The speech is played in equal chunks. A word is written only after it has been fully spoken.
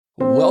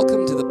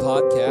Welcome to the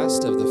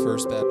podcast of the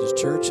First Baptist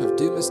Church of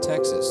Dumas,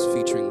 Texas,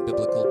 featuring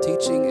biblical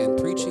teaching and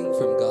preaching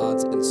from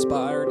God's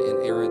inspired,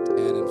 inerrant,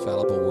 and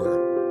infallible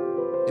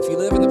Word. If you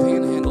live in the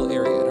Panhandle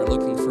area and are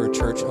looking for a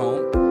church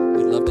home,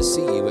 we'd love to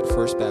see you at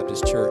First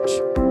Baptist Church.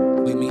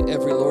 We meet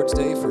every Lord's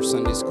Day for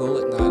Sunday school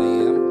at 9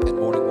 a.m. and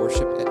morning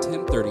worship at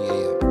 10:30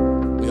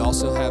 a.m. We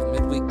also have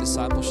midweek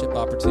discipleship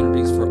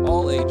opportunities for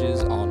all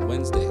ages on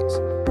Wednesdays.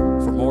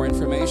 For more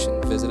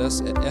information, visit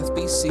us at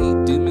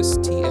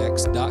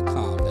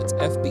fbcdumastx.com. That's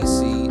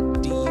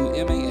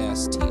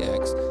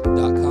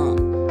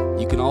fbcdumastx.com.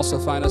 You can also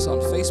find us on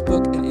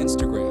Facebook and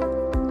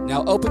Instagram.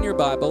 Now open your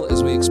Bible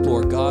as we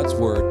explore God's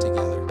Word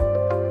together.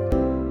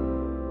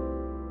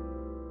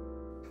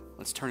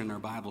 Let's turn in our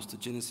Bibles to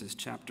Genesis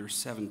chapter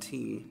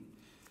 17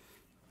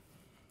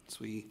 as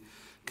we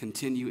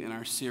continue in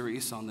our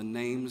series on the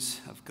names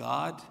of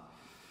God.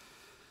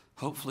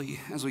 Hopefully,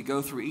 as we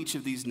go through each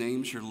of these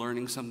names, you're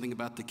learning something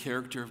about the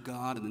character of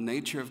God and the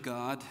nature of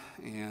God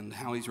and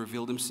how He's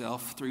revealed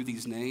Himself through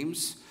these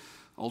names,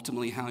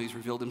 ultimately how He's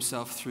revealed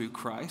Himself through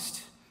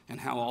Christ,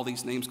 and how all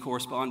these names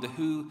correspond to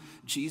who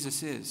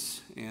Jesus is.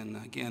 And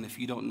again, if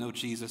you don't know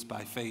Jesus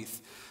by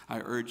faith,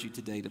 I urge you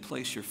today to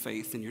place your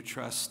faith and your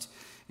trust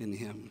in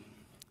Him.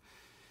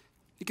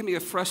 It can be a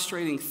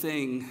frustrating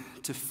thing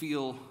to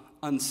feel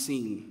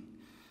unseen,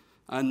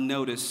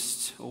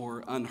 unnoticed,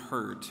 or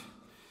unheard.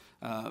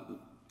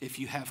 If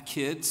you have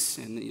kids,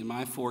 and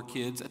my 4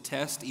 kids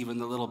attest, even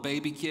the little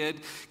baby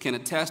kid can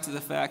attest to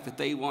the fact that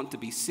they want to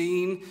be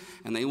seen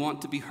and they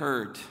want to be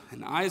heard.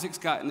 And Isaac's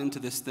gotten into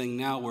this thing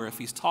now where if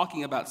he's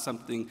talking about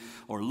something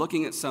or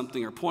looking at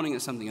something or pointing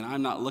at something and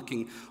I'm not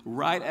looking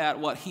right at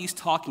what he's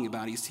talking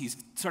about, he's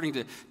starting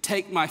to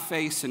take my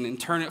face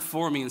and turn it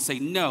for me and say,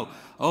 no,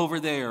 over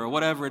there, or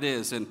whatever it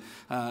is. And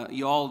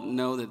you all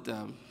know that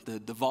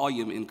the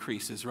volume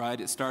increases, right?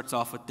 It starts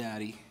off with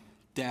daddy,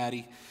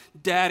 daddy,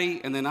 daddy,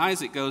 and then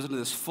Isaac goes into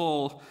this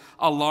full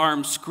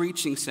alarm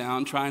screeching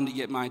sound trying to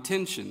get my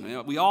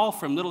attention. We all,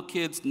 from little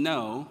kids,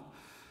 know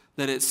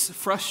that it's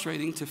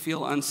frustrating to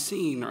feel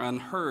unseen or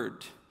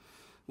unheard,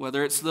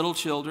 whether it's little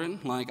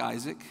children like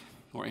Isaac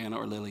or Anna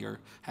or Lily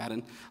or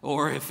Haddon,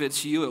 or if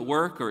it's you at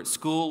work or at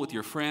school with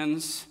your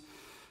friends,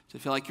 to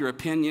feel like your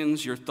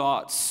opinions, your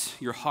thoughts,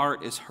 your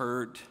heart is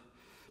heard.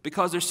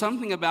 Because there's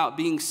something about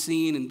being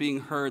seen and being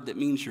heard that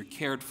means you're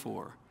cared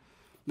for,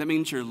 that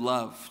means you're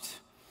loved.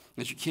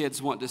 As your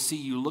kids want to see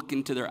you look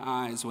into their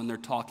eyes when they're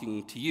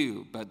talking to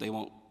you, but they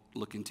won't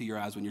look into your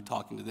eyes when you're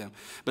talking to them.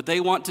 But they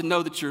want to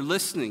know that you're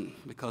listening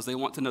because they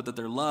want to know that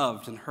they're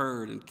loved and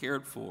heard and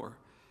cared for.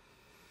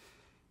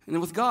 And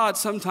with God,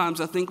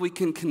 sometimes I think we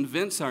can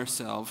convince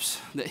ourselves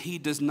that He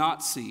does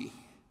not see,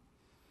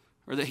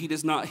 or that He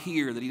does not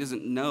hear, that He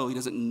doesn't know, He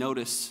doesn't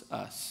notice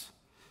us.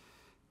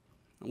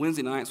 On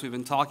Wednesday nights, we've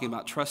been talking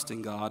about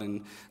trusting God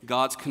and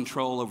God's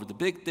control over the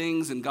big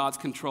things and God's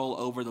control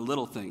over the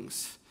little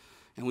things.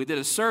 And we did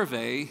a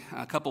survey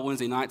a couple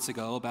Wednesday nights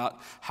ago about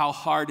how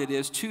hard it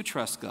is to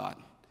trust God.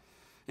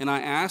 And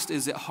I asked,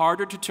 is it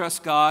harder to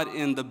trust God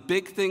in the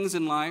big things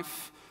in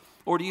life,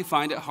 or do you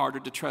find it harder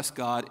to trust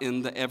God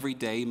in the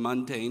everyday,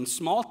 mundane,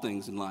 small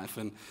things in life?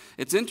 And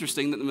it's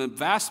interesting that the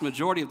vast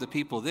majority of the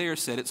people there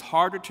said it's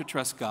harder to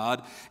trust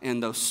God in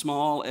those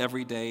small,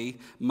 everyday,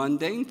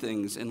 mundane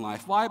things in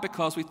life. Why?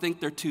 Because we think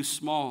they're too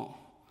small.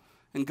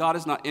 And God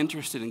is not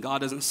interested, and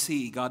God doesn't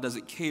see, God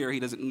doesn't care, He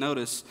doesn't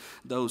notice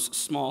those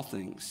small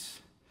things.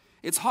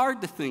 It's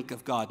hard to think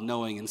of God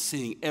knowing and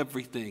seeing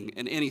everything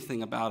and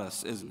anything about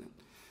us, isn't it?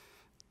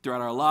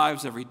 Throughout our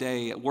lives, every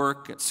day, at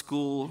work, at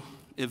school,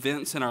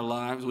 events in our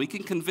lives, we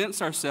can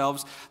convince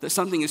ourselves that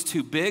something is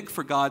too big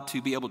for God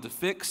to be able to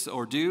fix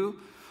or do,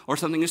 or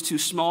something is too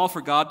small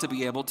for God to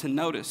be able to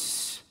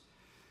notice.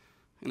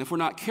 And if we're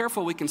not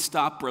careful, we can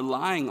stop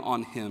relying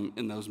on Him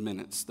in those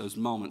minutes, those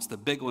moments, the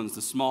big ones,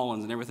 the small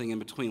ones, and everything in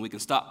between. We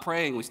can stop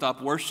praying, we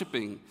stop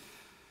worshiping.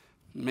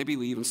 Maybe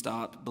we even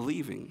stop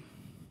believing.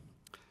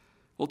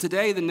 Well,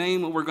 today the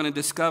name that we're going to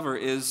discover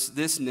is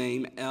this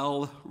name,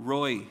 El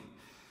Roi,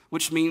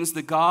 which means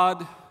the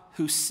God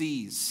who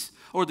sees,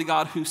 or the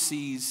God who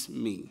sees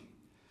me.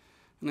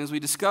 And as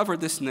we discover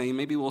this name,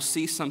 maybe we'll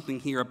see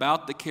something here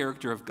about the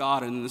character of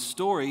God, and in the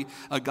story,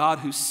 a God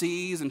who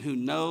sees and who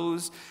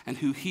knows and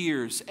who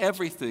hears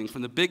everything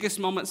from the biggest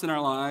moments in our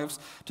lives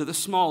to the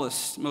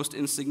smallest, most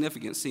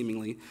insignificant,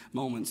 seemingly,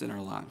 moments in our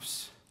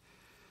lives.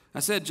 I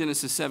said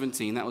Genesis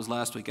 17, that was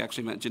last week,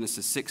 actually meant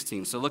Genesis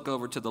 16. So look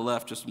over to the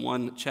left, just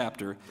one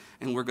chapter,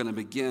 and we're going to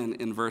begin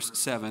in verse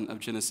 7 of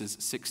Genesis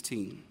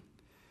 16.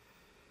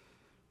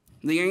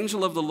 The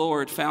angel of the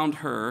Lord found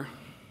her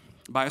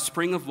by a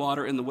spring of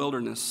water in the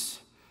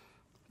wilderness,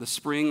 the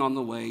spring on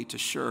the way to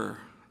Shur.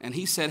 And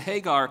he said,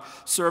 Hagar,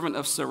 servant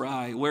of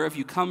Sarai, where have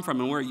you come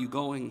from and where are you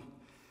going?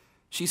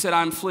 She said,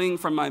 I'm fleeing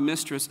from my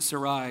mistress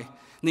Sarai. And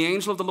the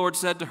angel of the Lord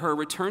said to her,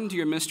 return to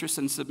your mistress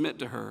and submit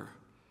to her.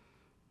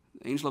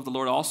 The angel of the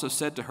Lord also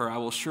said to her, I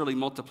will surely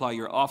multiply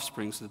your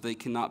offspring so that they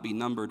cannot be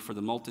numbered for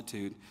the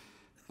multitude.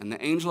 And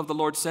the angel of the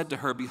Lord said to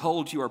her,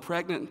 behold, you are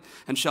pregnant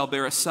and shall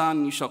bear a son,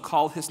 and you shall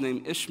call his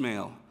name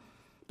Ishmael,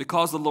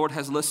 because the Lord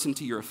has listened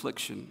to your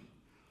affliction.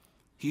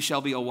 He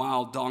shall be a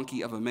wild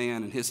donkey of a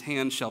man, and his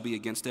hand shall be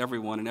against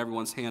everyone, and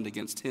everyone's hand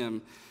against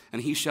him,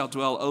 and he shall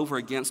dwell over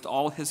against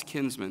all his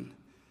kinsmen.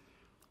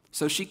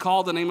 So she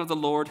called the name of the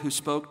Lord who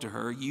spoke to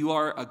her, You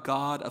are a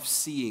God of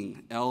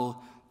seeing, El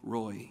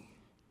Roi.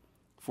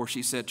 For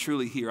she said,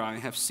 Truly here I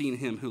have seen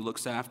him who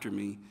looks after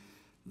me.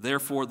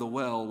 Therefore the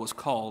well was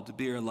called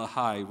Bir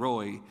Lahai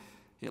Roi.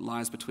 It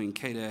lies between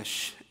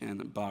Kadesh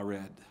and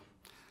Bared.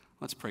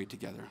 Let's pray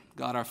together.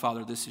 God our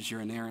Father, this is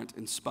your inerrant,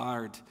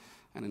 inspired,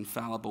 and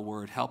infallible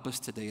word. Help us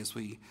today as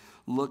we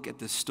look at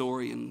this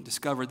story and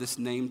discover this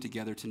name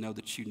together to know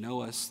that you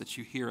know us, that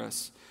you hear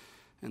us,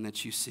 and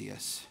that you see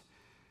us.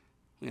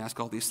 We ask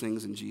all these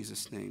things in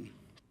Jesus' name.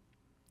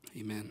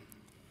 Amen.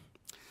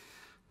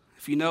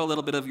 If you know a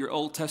little bit of your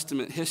Old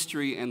Testament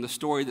history and the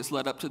story that's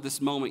led up to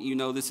this moment, you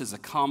know this is a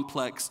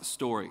complex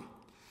story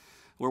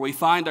where we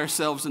find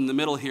ourselves in the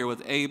middle here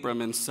with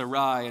Abram and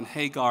Sarai and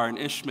Hagar and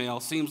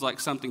Ishmael. Seems like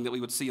something that we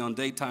would see on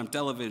daytime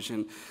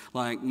television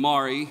like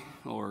Maury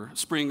or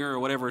Springer or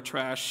whatever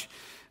trash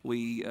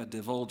we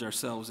divulge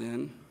ourselves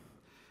in.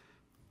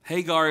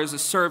 Hagar is a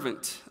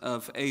servant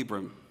of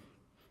Abram,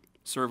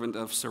 servant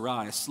of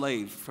Sarai, a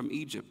slave from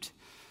Egypt.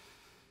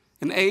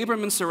 And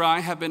Abram and Sarai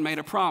have been made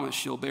a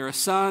promise. You'll bear a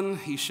son,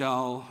 he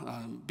shall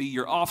be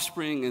your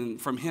offspring,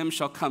 and from him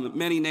shall come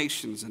many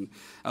nations, and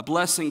a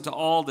blessing to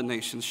all the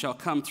nations shall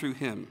come through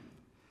him.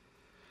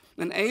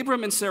 And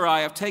Abram and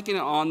Sarai have taken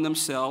it on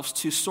themselves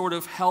to sort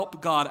of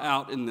help God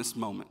out in this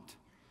moment.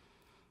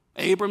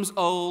 Abram's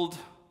old,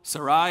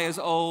 Sarai is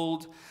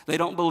old, they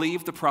don't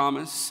believe the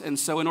promise, and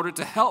so in order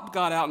to help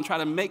God out and try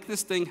to make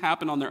this thing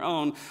happen on their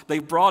own, they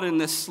brought in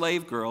this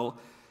slave girl,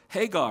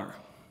 Hagar.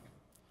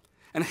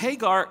 And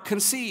Hagar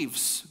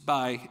conceives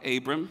by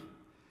Abram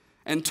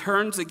and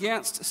turns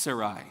against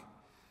Sarai.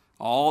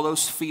 All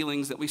those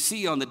feelings that we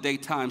see on the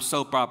daytime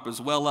soap operas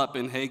well up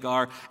in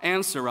Hagar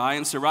and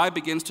Sarai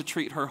begins to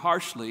treat her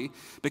harshly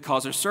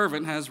because her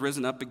servant has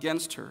risen up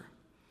against her.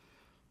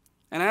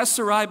 And as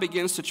Sarai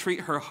begins to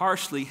treat her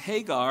harshly,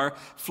 Hagar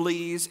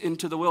flees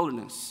into the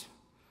wilderness,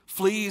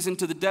 flees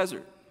into the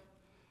desert.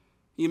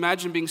 You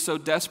imagine being so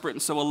desperate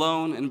and so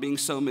alone and being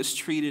so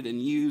mistreated and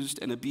used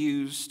and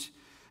abused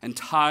and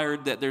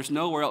tired that there's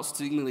nowhere else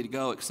seemingly to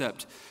go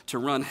except to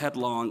run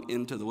headlong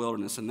into the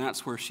wilderness, and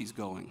that's where she's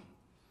going.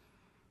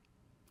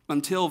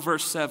 Until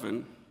verse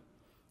 7,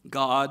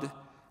 God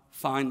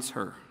finds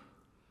her.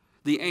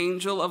 The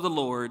angel of the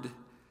Lord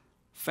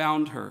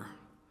found her.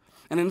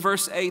 And in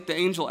verse 8, the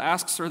angel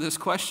asks her this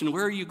question,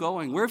 Where are you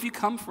going? Where have you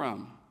come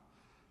from?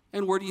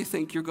 And where do you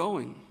think you're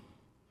going?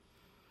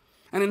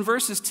 And in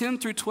verses 10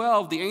 through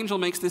 12, the angel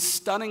makes this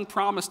stunning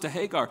promise to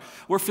Hagar.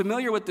 We're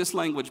familiar with this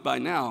language by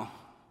now,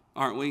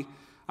 aren't we?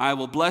 I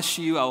will bless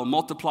you, I will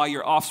multiply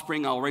your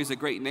offspring, I will raise a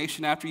great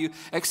nation after you.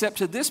 Except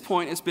to this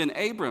point, it's been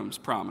Abram's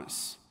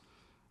promise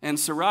and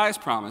Sarai's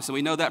promise. And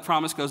we know that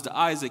promise goes to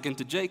Isaac and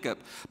to Jacob.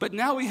 But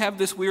now we have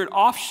this weird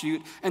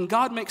offshoot, and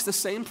God makes the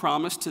same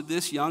promise to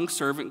this young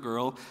servant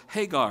girl,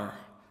 Hagar.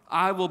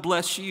 I will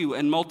bless you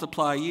and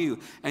multiply you,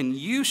 and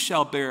you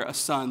shall bear a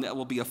son that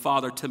will be a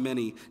father to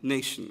many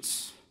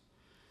nations.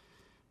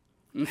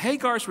 And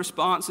Hagar's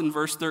response in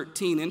verse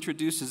 13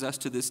 introduces us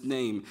to this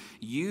name.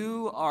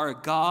 You are a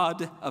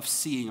God of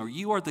seeing, or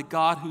you are the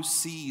God who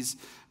sees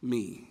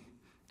me,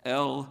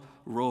 El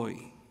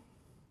Roi.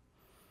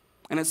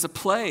 And it's a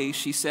play,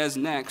 she says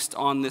next,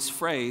 on this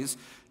phrase,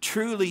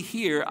 truly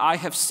here I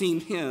have seen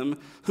him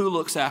who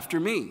looks after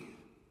me.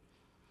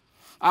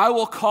 I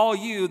will call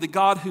you the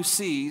God who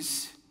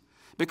sees,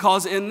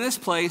 because in this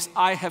place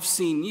I have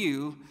seen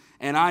you,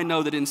 and I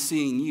know that in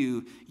seeing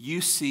you,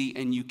 you see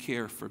and you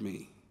care for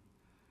me.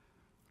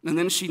 And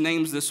then she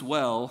names this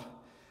well,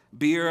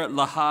 Bir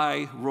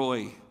Lahai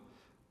Roi,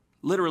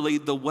 literally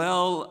the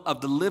well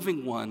of the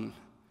living one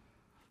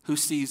who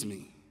sees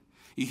me.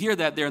 You hear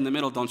that there in the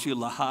middle, don't you?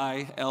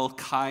 Lahai, El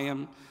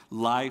Kayim,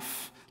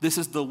 life. This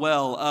is the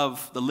well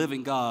of the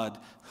living God,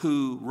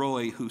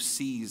 Roi, who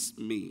sees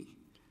me.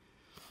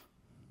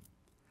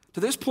 To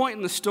this point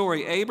in the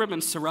story, Abram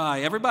and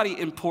Sarai, everybody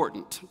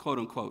important, quote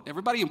unquote,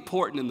 everybody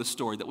important in the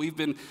story that we've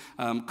been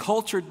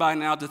cultured by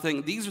now to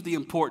think these are the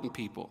important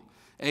people.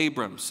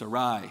 Abram,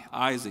 Sarai,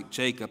 Isaac,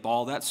 Jacob,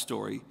 all that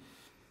story.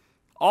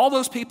 All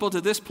those people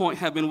to this point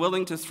have been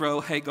willing to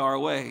throw Hagar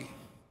away.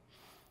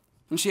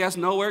 And she has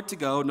nowhere to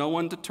go, no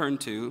one to turn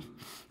to,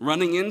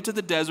 running into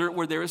the desert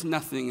where there is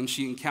nothing, and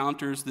she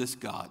encounters this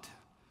God.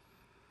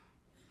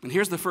 And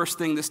here's the first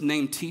thing this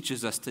name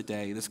teaches us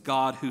today, this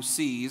God who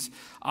sees.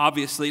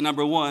 Obviously,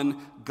 number one,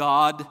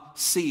 God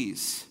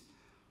sees.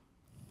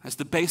 That's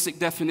the basic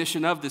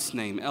definition of this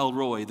name, El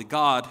Roi, the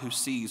God who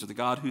sees, or the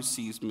God who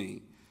sees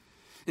me.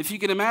 If you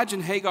can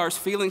imagine Hagar's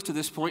feelings to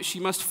this point, she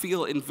must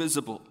feel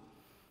invisible,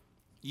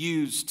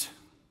 used,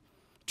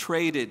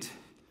 traded,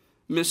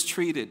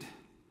 mistreated.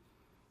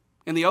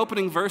 In the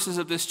opening verses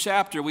of this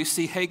chapter, we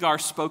see Hagar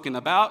spoken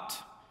about,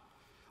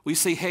 we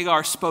see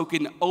Hagar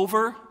spoken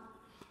over,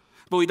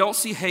 but we don't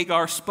see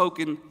Hagar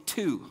spoken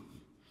to.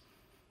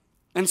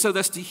 And so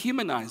that's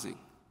dehumanizing.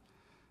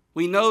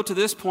 We know to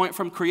this point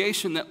from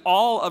creation that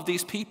all of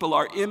these people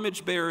are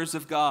image bearers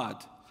of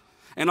God.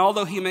 And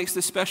although he makes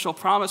this special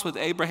promise with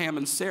Abraham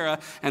and Sarah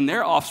and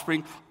their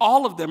offspring,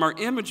 all of them are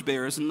image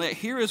bearers. And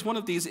here is one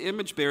of these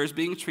image bearers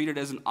being treated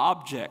as an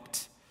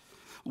object.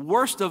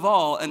 Worst of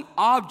all, an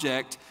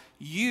object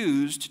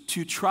used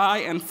to try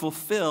and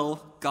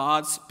fulfill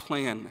God's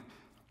plan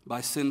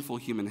by sinful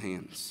human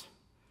hands.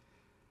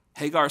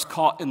 Hagar's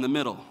caught in the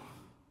middle.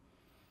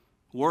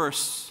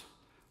 Worse,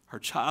 her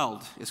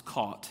child is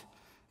caught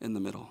in the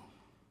middle.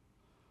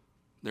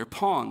 They're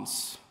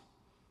pawns,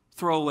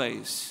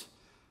 throwaways,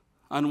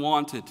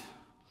 unwanted,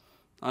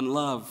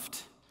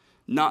 unloved,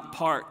 not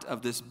part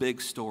of this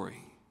big story.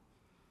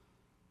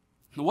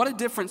 What a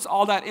difference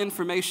all that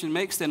information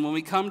makes then when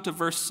we come to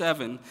verse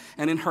 7,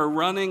 and in her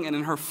running and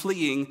in her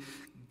fleeing,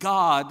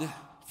 God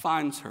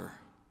finds her.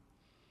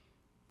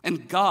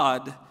 And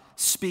God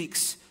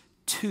speaks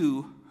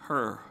to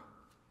her.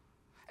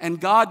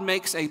 And God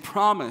makes a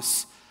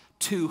promise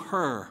to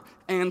her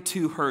and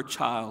to her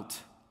child.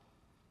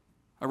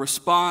 A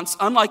response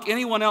unlike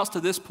anyone else to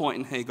this point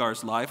in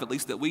Hagar's life, at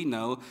least that we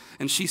know.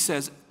 And she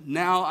says,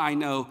 now I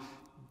know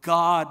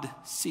God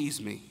sees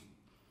me.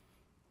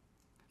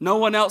 No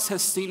one else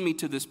has seen me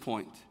to this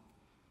point.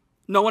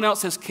 No one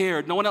else has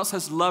cared. No one else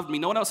has loved me.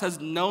 No one else has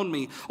known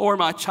me or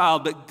my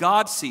child, but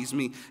God sees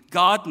me.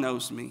 God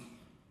knows me.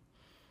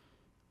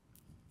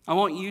 I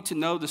want you to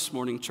know this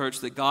morning,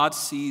 church, that God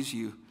sees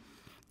you,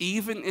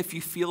 even if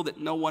you feel that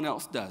no one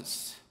else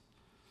does.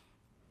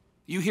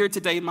 You here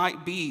today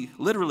might be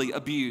literally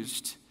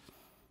abused,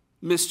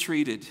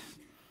 mistreated,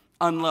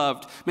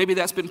 unloved. Maybe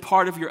that's been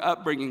part of your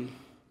upbringing,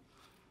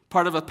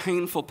 part of a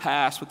painful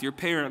past with your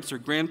parents or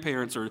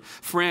grandparents or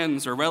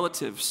friends or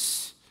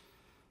relatives.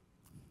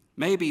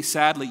 Maybe,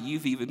 sadly,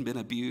 you've even been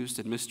abused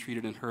and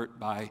mistreated and hurt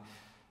by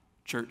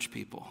church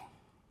people.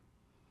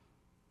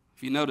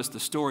 If you notice the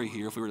story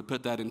here, if we were to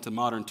put that into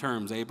modern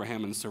terms,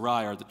 Abraham and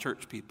Sarai are the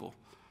church people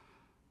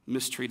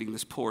mistreating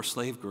this poor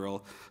slave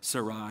girl,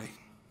 Sarai.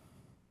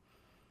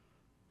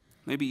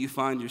 Maybe you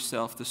find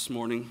yourself this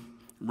morning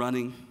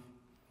running,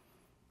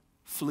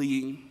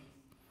 fleeing,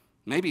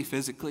 maybe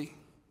physically,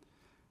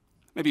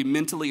 maybe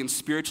mentally and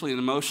spiritually and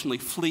emotionally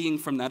fleeing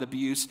from that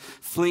abuse,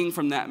 fleeing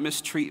from that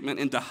mistreatment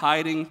into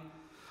hiding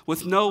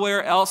with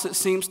nowhere else it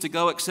seems to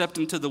go except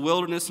into the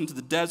wilderness, into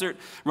the desert,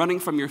 running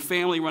from your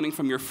family, running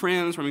from your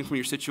friends, running from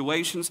your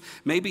situations.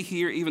 Maybe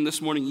here, even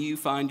this morning, you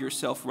find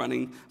yourself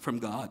running from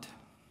God.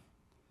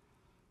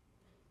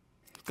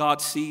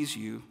 God sees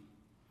you.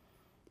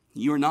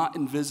 You are not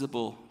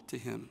invisible to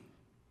him.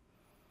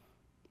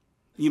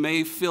 You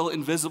may feel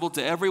invisible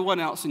to everyone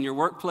else in your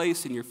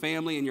workplace, in your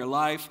family, in your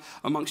life,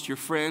 amongst your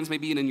friends,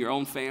 maybe even in your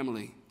own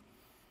family.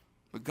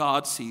 But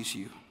God sees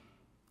you.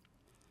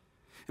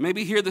 And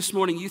maybe here this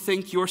morning you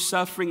think your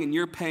suffering and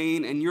your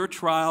pain and your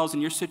trials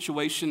and your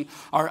situation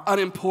are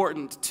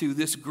unimportant to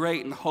this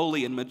great and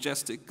holy and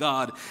majestic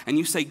God. And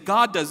you say,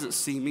 God doesn't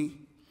see me.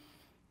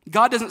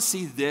 God doesn't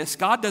see this.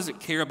 God doesn't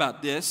care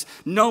about this.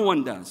 No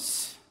one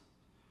does.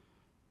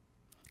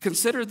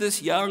 Consider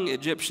this young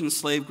Egyptian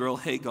slave girl,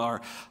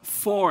 Hagar,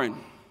 foreign,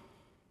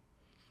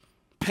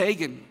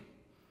 pagan,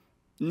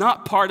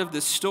 not part of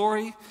this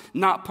story,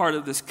 not part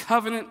of this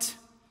covenant,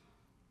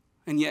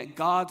 and yet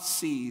God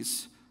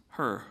sees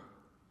her.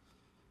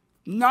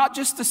 Not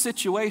just the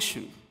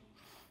situation,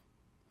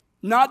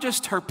 not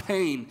just her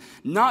pain,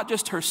 not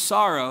just her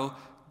sorrow,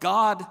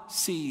 God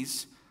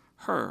sees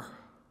her.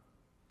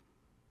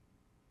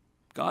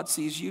 God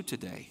sees you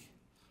today.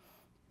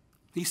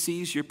 He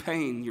sees your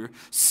pain, your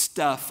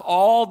stuff,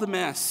 all the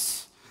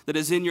mess that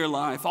is in your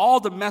life, all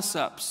the mess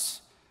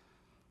ups.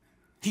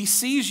 He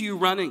sees you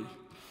running.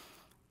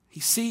 He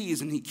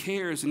sees and he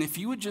cares. And if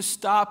you would just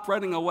stop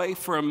running away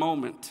for a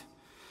moment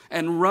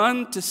and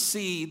run to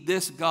see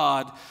this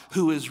God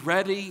who is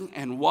ready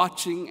and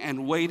watching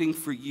and waiting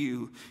for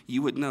you,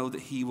 you would know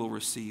that he will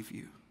receive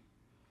you.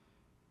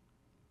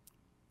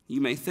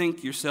 You may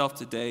think yourself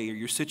today or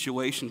your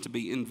situation to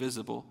be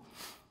invisible,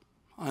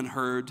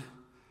 unheard,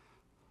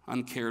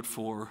 uncared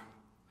for,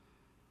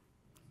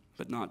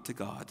 but not to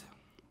God.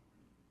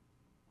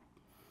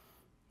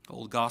 The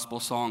old gospel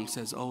song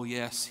says, oh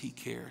yes, he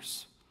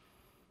cares.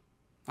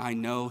 I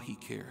know he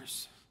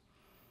cares.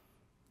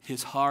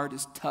 His heart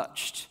is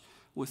touched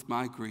with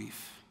my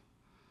grief.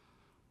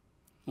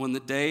 When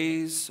the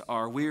days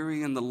are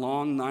weary and the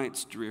long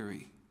nights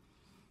dreary,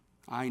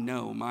 I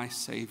know my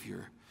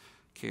Savior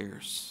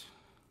cares.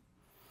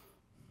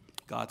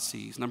 God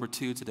sees. Number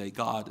 2 today,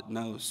 God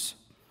knows.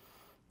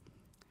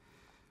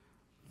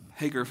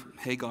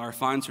 Hagar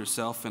finds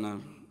herself in a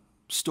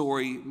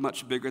story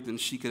much bigger than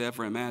she could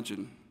ever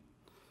imagine.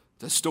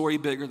 It's a story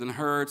bigger than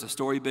her. It's a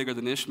story bigger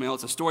than Ishmael.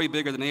 It's a story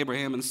bigger than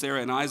Abraham and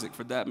Sarah and Isaac,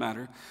 for that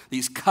matter.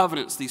 These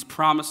covenants, these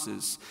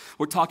promises.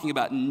 We're talking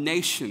about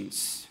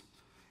nations.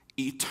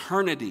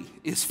 Eternity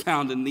is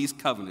found in these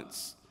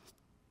covenants.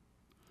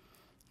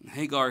 And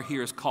Hagar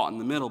here is caught in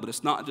the middle, but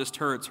it's not just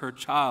her, it's her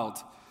child,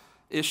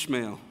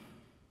 Ishmael.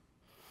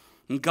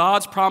 And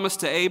God's promise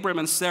to Abram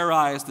and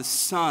Sarai is the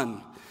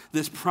son,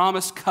 this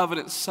promised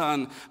covenant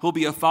son who will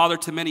be a father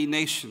to many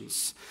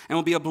nations and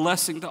will be a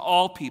blessing to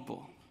all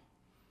people.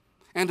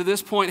 And to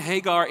this point,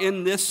 Hagar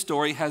in this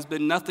story has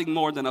been nothing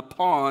more than a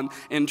pawn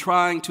in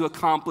trying to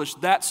accomplish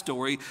that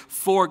story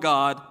for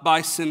God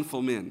by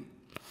sinful men.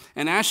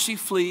 And as she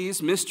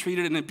flees,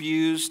 mistreated and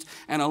abused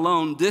and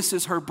alone, this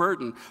is her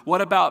burden. What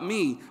about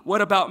me?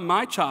 What about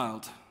my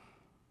child?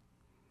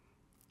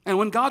 And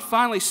when God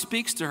finally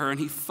speaks to her and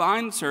he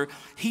finds her,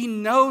 he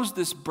knows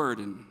this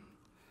burden.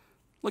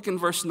 Look in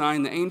verse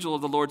 9. The angel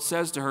of the Lord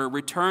says to her,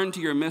 "Return to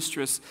your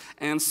mistress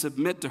and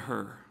submit to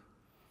her."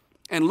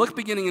 And look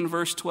beginning in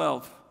verse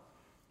 12,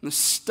 the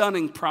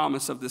stunning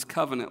promise of this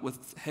covenant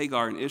with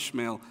Hagar and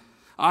Ishmael.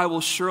 "I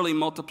will surely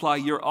multiply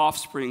your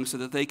offspring so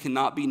that they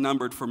cannot be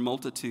numbered for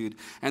multitude."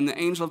 And the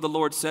angel of the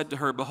Lord said to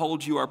her,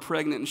 "Behold, you are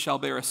pregnant and shall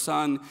bear a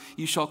son.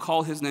 You shall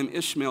call his name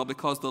Ishmael,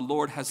 because the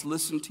Lord has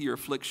listened to your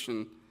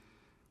affliction.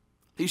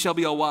 He shall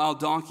be a wild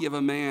donkey of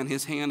a man,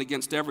 his hand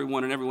against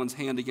everyone and everyone's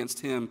hand against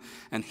him,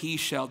 and he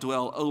shall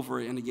dwell over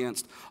and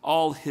against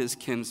all his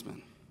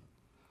kinsmen."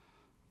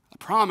 A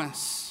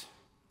promise.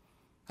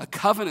 A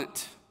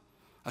covenant,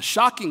 a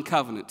shocking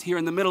covenant. Here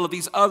in the middle of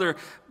these other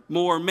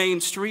more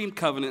mainstream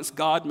covenants,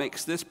 God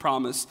makes this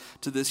promise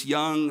to this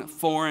young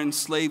foreign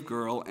slave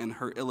girl and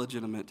her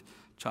illegitimate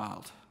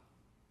child.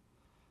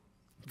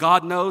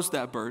 God knows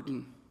that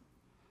burden.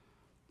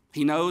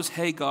 He knows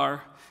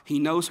Hagar. He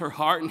knows her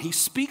heart, and he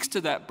speaks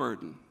to that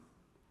burden.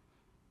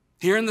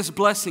 Here in this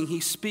blessing, he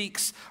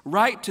speaks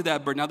right to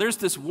that burden. Now, there's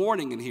this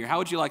warning in here. How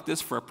would you like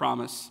this for a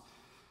promise?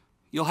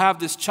 You'll have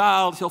this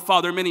child, he'll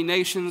father many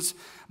nations,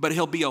 but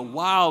he'll be a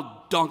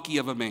wild donkey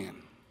of a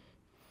man.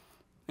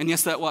 And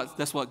yes,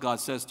 that's what God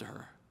says to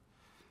her.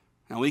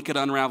 Now, we could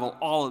unravel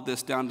all of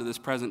this down to this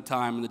present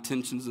time and the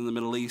tensions in the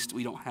Middle East.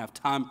 We don't have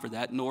time for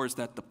that, nor is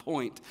that the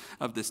point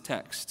of this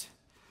text.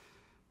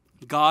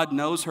 God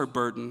knows her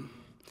burden.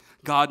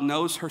 God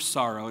knows her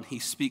sorrow, and he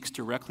speaks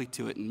directly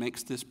to it and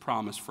makes this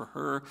promise for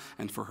her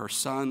and for her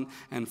son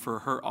and for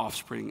her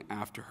offspring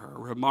after her. A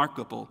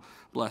remarkable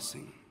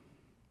blessing.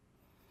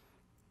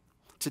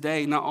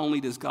 Today, not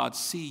only does God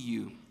see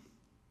you,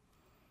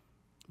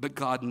 but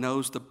God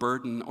knows the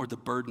burden or the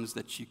burdens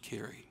that you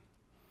carry.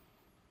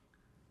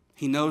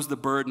 He knows the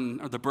burden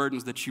or the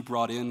burdens that you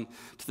brought in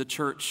to the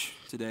church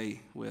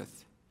today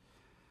with.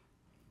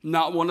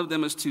 Not one of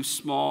them is too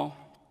small.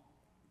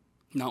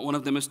 Not one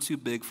of them is too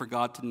big for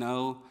God to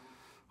know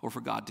or for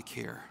God to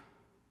care.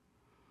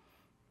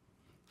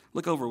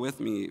 Look over with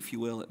me, if you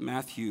will, at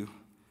Matthew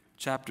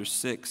chapter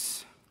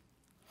 6.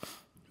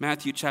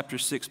 Matthew chapter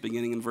 6,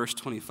 beginning in verse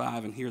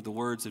 25, and hear the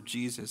words of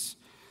Jesus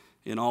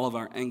in all of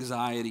our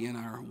anxiety and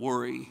our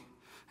worry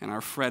and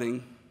our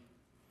fretting.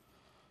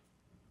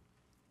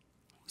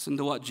 Listen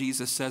to what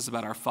Jesus says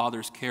about our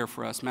Father's care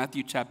for us.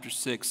 Matthew chapter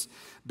 6,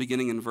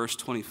 beginning in verse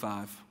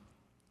 25.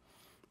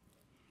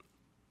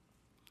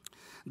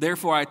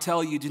 "Therefore I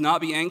tell you, do not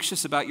be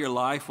anxious about your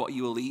life, what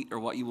you will eat or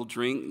what you will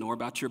drink, nor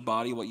about your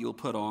body, what you will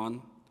put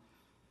on.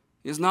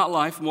 Is not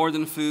life more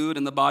than food,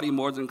 and the body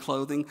more than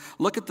clothing?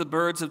 Look at the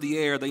birds of the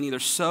air. They neither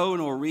sow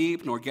nor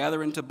reap nor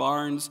gather into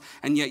barns,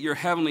 and yet your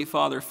heavenly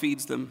Father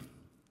feeds them.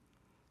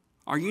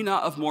 Are you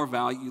not of more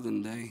value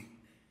than they?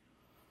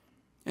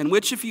 And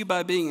which of you,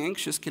 by being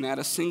anxious, can add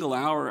a single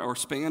hour or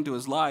span to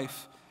his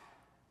life?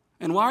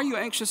 And why are you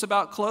anxious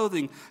about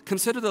clothing?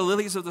 Consider the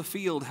lilies of the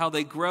field, how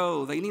they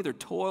grow. They neither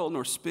toil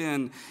nor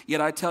spin.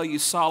 Yet I tell you,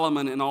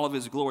 Solomon in all of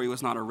his glory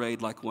was not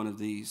arrayed like one of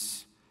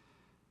these.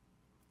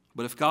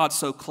 But if God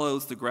so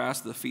clothes the grass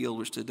of the field,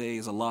 which today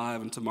is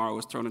alive and tomorrow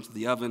is thrown into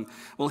the oven,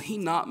 will he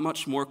not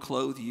much more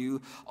clothe you,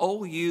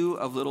 O you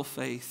of little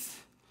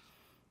faith?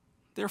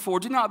 Therefore,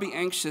 do not be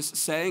anxious,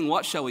 saying,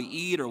 what shall we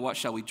eat, or what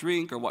shall we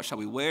drink, or what shall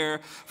we wear?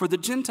 For the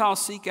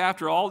Gentiles seek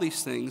after all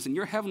these things, and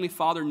your heavenly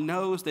Father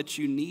knows that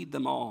you need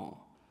them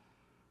all.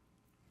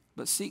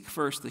 But seek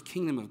first the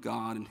kingdom of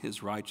God and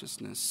his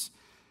righteousness,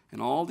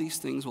 and all these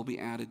things will be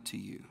added to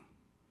you.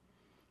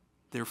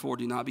 Therefore,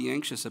 do not be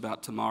anxious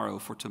about tomorrow,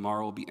 for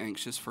tomorrow will be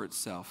anxious for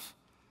itself.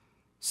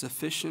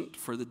 Sufficient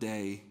for the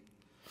day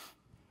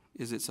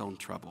is its own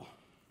trouble."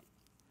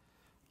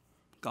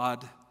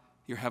 God,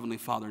 your heavenly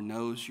Father,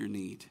 knows your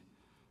need.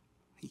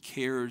 He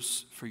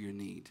cares for your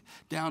need,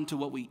 down to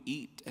what we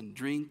eat and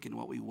drink and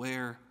what we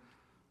wear,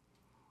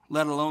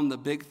 let alone the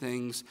big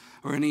things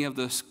or any of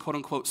the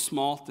quote-unquote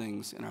small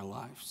things in our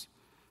lives.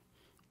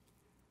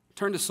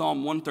 Turn to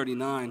Psalm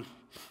 139.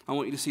 I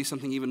want you to see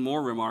something even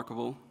more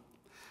remarkable.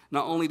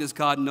 Not only does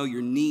God know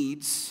your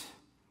needs,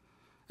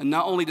 and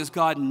not only does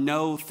God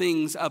know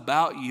things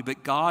about you,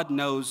 but God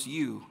knows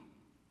you.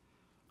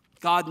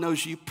 God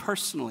knows you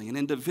personally and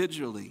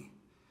individually.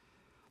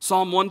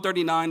 Psalm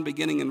 139,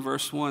 beginning in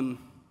verse 1.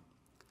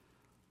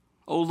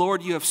 "O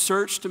Lord, you have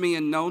searched me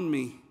and known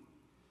me.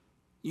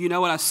 You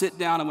know when I sit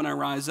down and when I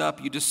rise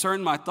up. You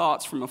discern my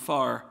thoughts from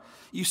afar.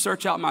 You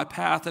search out my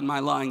path and my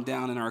lying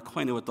down and are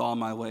acquainted with all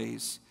my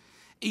ways.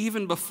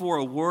 Even before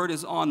a word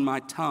is on my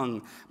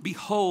tongue,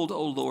 behold,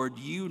 O Lord,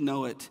 you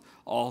know it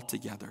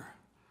altogether."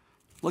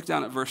 Look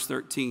down at verse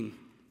 13.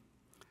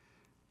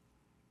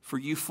 "For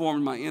you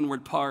formed my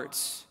inward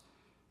parts.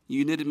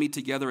 You knitted me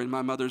together in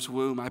my mother's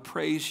womb. I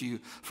praise you,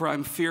 for I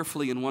am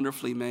fearfully and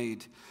wonderfully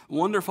made.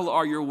 Wonderful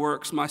are your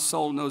works. My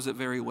soul knows it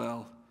very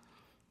well.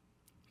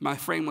 My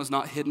frame was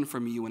not hidden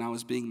from you when I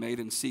was being made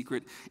in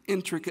secret,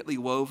 intricately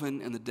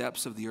woven in the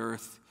depths of the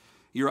earth.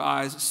 Your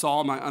eyes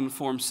saw my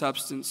unformed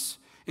substance.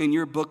 In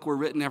your book were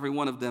written, every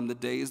one of them, the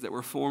days that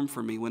were formed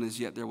for me, when as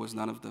yet there was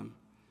none of them.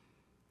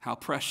 How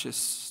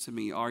precious to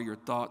me are your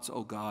thoughts,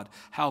 O God.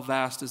 How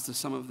vast is the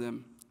sum of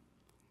them.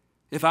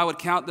 If I would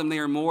count them, they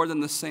are more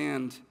than the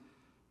sand.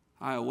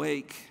 I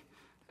awake,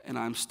 and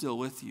I'm still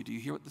with you. Do you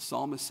hear what the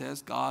psalmist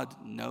says? God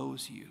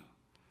knows you.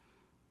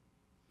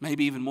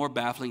 Maybe even more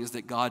baffling is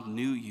that God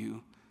knew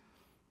you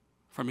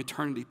from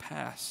eternity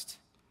past.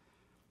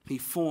 He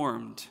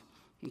formed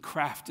and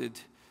crafted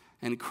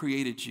and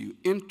created you,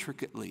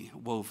 intricately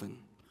woven,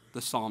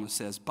 the psalmist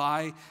says,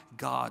 by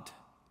God.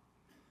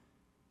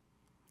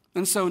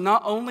 And so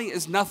not only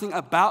is nothing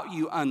about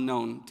you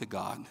unknown to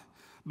God,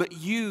 but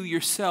you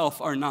yourself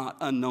are not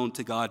unknown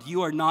to God.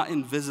 You are not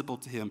invisible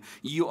to him.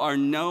 You are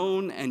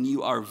known and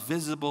you are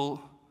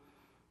visible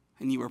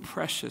and you are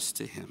precious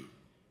to him.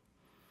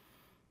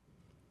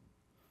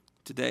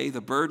 Today,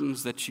 the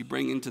burdens that you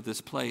bring into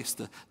this place,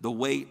 the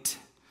weight,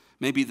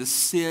 maybe the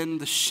sin,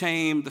 the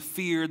shame, the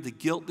fear, the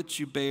guilt that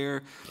you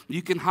bear,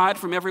 you can hide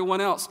from everyone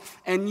else,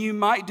 and you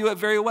might do it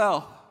very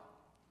well.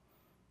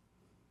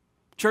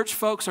 Church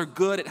folks are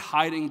good at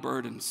hiding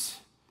burdens.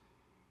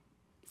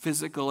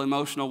 Physical,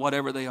 emotional,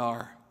 whatever they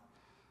are.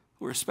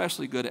 We're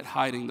especially good at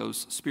hiding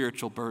those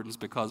spiritual burdens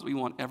because we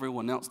want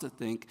everyone else to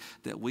think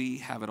that we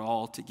have it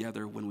all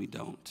together when we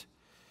don't.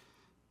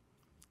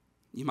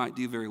 You might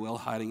do very well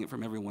hiding it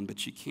from everyone,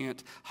 but you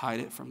can't hide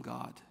it from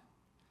God.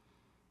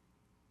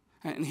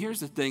 And here's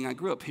the thing, I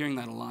grew up hearing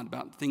that a lot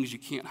about things you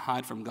can't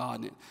hide from God,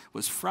 and it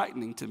was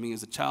frightening to me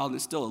as a child, and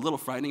it's still a little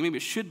frightening. Maybe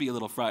it should be a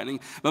little frightening,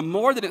 but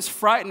more than it's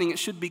frightening, it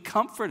should be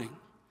comforting.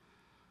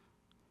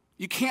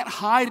 You can't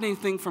hide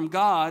anything from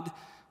God,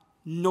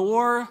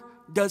 nor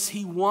does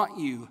he want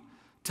you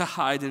to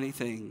hide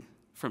anything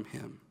from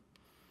him.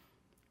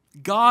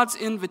 God's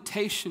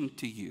invitation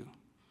to you,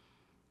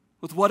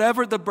 with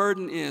whatever the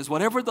burden is,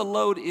 whatever the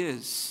load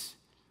is,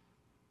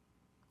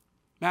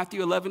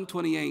 Matthew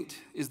 11:28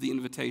 is the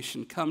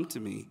invitation. Come to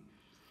me,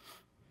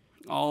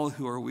 all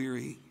who are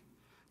weary,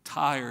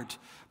 tired,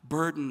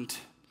 burdened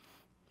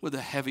with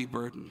a heavy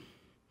burden,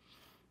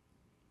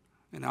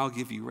 and I'll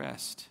give you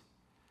rest.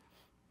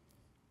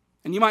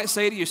 And you might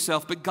say to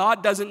yourself, but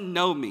God doesn't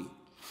know me.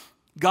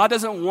 God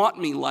doesn't want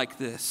me like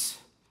this.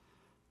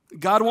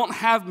 God won't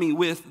have me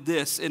with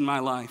this in my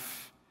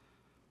life.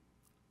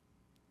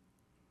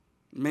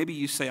 Maybe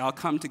you say, I'll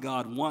come to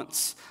God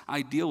once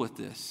I deal with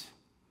this.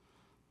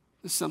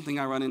 This is something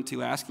I run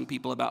into asking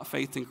people about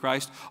faith in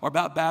Christ or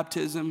about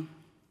baptism.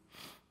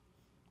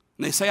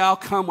 And they say, I'll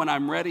come when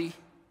I'm ready.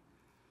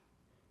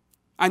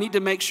 I need to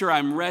make sure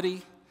I'm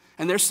ready.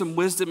 And there's some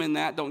wisdom in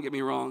that, don't get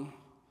me wrong.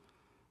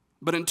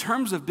 But in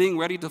terms of being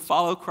ready to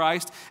follow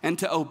Christ and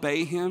to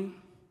obey him,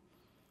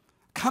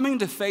 coming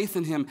to faith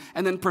in him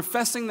and then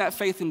professing that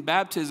faith in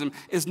baptism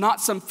is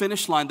not some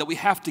finish line that we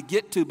have to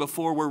get to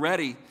before we're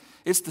ready.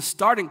 It's the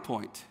starting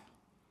point.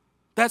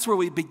 That's where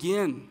we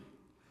begin.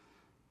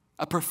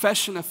 A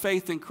profession of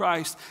faith in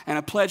Christ and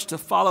a pledge to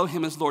follow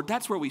him as Lord.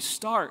 That's where we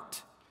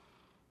start.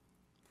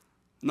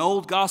 An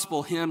old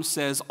gospel hymn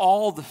says,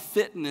 all the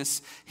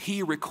fitness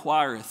he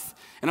requireth.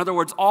 In other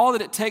words, all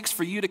that it takes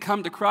for you to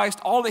come to Christ,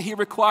 all that he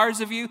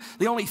requires of you,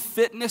 the only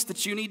fitness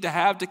that you need to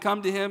have to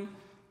come to him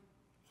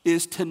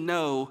is to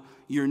know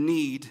your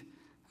need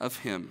of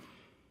him.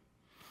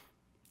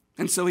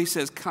 And so he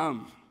says,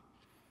 come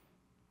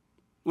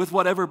with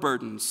whatever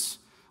burdens,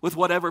 with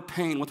whatever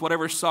pain, with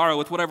whatever sorrow,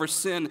 with whatever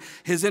sin.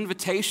 His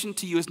invitation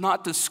to you is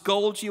not to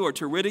scold you or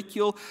to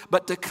ridicule,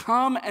 but to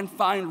come and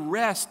find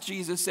rest,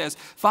 Jesus says.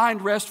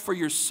 Find rest for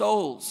your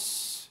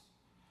souls.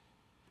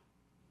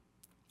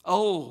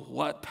 Oh,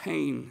 what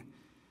pain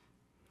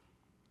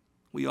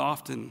we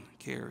often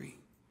carry.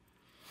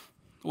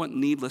 What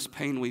needless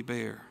pain we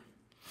bear.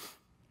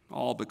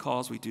 All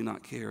because we do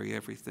not carry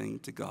everything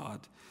to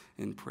God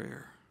in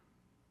prayer.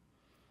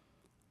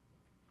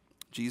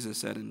 Jesus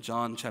said in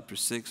John chapter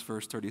 6,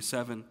 verse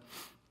 37,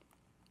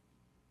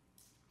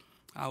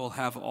 I will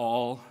have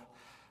all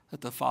that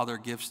the Father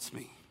gives to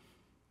me,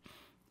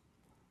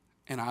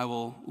 and I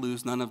will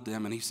lose none of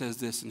them. And he says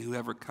this, and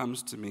whoever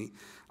comes to me,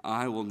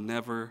 I will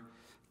never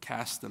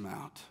cast them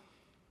out.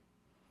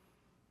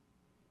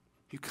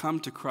 You come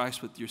to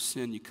Christ with your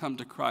sin. You come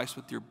to Christ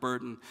with your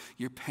burden,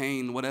 your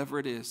pain, whatever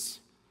it is.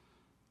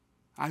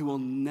 I will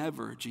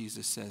never,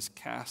 Jesus says,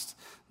 cast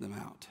them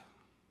out.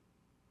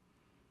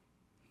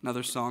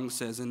 Another song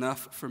says,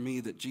 enough for me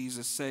that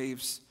Jesus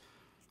saves.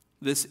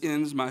 This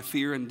ends my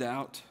fear and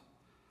doubt.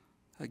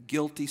 A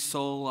guilty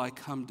soul, I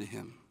come to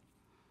him.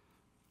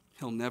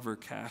 He'll never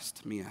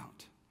cast me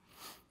out.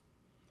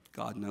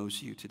 God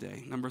knows you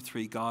today. Number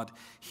 3, God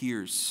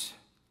hears.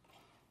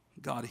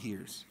 God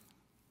hears.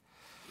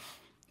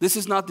 This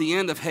is not the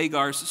end of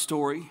Hagar's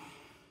story.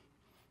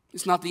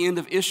 It's not the end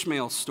of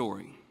Ishmael's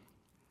story.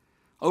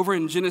 Over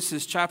in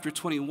Genesis chapter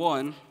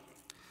 21,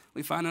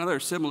 we find another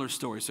similar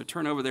story. So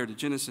turn over there to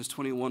Genesis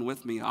 21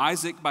 with me.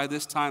 Isaac by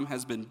this time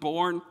has been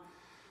born,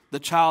 the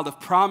child of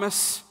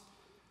promise.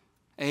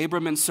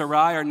 Abram and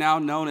Sarai are now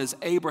known as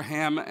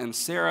Abraham and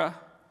Sarah.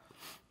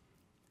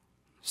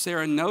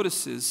 Sarah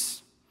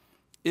notices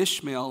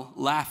Ishmael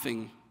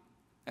laughing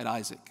at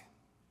Isaac.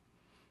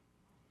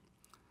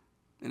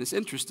 And it's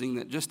interesting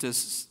that just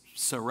as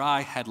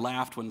Sarai had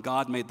laughed when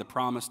God made the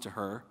promise to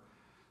her,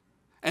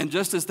 and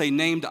just as they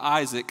named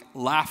Isaac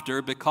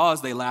laughter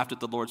because they laughed at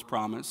the Lord's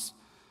promise,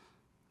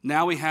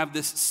 now we have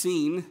this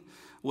scene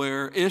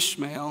where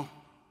Ishmael,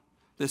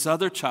 this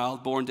other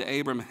child born to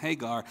Abram and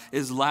Hagar,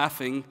 is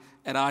laughing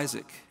at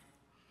Isaac.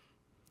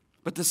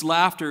 But this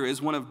laughter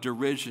is one of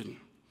derision,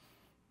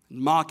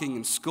 mocking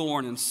and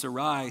scorn, and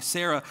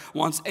Sarah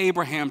wants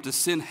Abraham to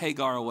send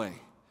Hagar away.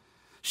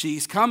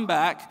 She's come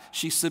back,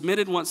 she's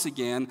submitted once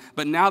again,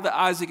 but now that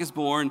Isaac is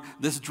born,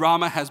 this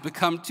drama has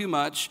become too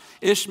much.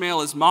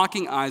 Ishmael is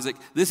mocking Isaac.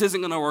 This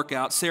isn't going to work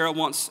out. Sarah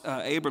wants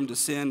Abram to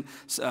send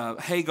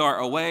Hagar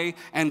away,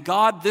 and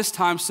God this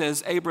time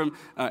says,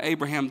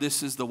 Abraham,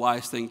 this is the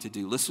wise thing to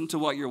do. Listen to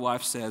what your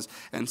wife says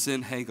and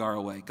send Hagar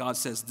away. God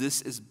says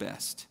this is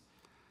best.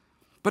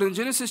 But in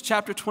Genesis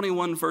chapter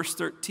 21, verse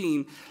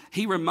 13,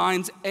 he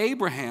reminds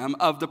Abraham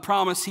of the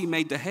promise he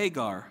made to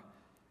Hagar.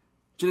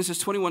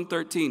 Genesis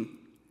 21:13.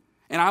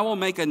 And I will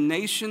make a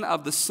nation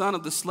of the son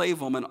of the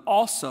slave woman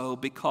also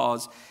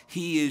because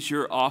he is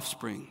your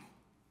offspring.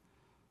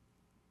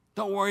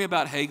 Don't worry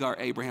about Hagar,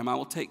 Abraham. I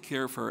will take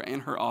care of her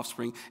and her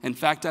offspring. In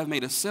fact, I've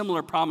made a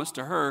similar promise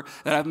to her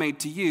that I've made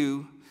to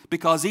you,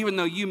 because even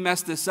though you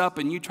messed this up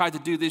and you tried to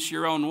do this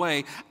your own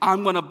way,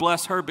 I'm going to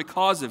bless her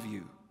because of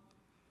you.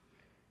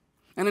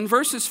 And in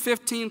verses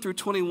 15 through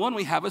 21,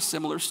 we have a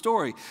similar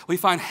story. We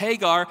find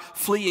Hagar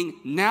fleeing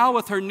now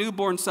with her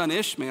newborn son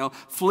Ishmael,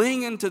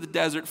 fleeing into the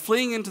desert,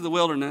 fleeing into the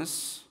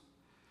wilderness.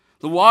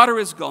 The water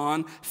is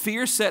gone,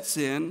 fear sets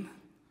in,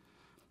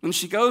 and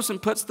she goes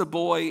and puts the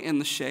boy in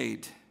the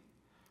shade.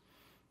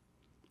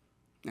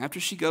 After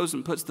she goes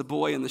and puts the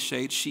boy in the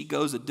shade, she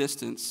goes a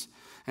distance,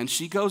 and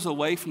she goes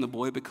away from the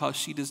boy because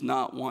she does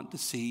not want to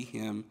see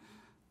him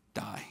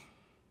die.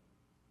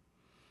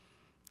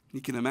 You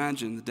can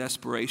imagine the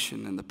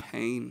desperation and the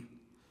pain.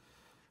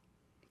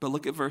 But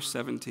look at verse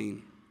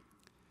 17.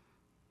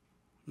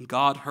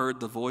 God heard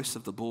the voice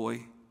of the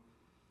boy,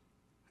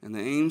 and the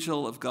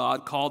angel of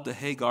God called to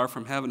Hagar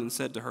from heaven and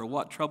said to her,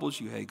 "What troubles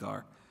you,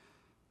 Hagar?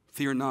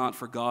 Fear not,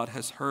 for God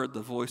has heard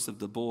the voice of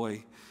the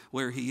boy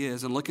where he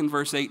is." And look in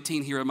verse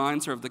 18, he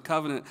reminds her of the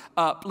covenant.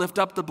 Lift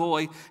up the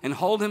boy and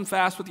hold him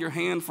fast with your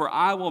hand, for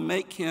I will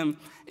make him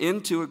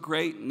into a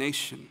great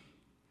nation.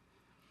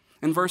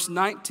 In verse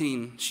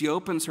 19, she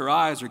opens her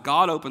eyes, or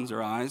God opens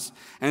her eyes,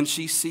 and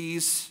she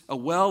sees a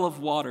well of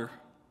water.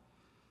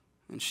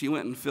 And she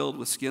went and filled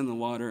with skin the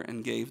water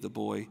and gave the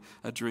boy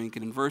a drink.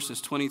 And in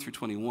verses 20 through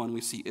 21,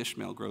 we see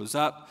Ishmael grows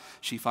up.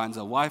 She finds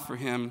a wife for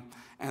him,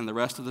 and the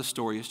rest of the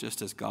story is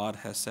just as God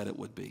has said it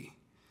would be.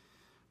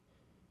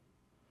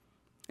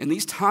 In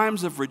these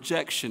times of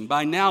rejection,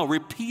 by now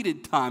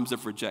repeated times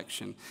of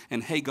rejection in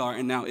Hagar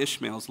and now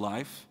Ishmael's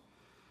life,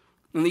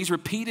 in these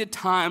repeated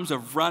times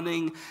of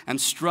running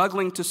and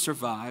struggling to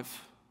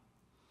survive,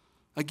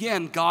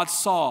 again, God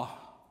saw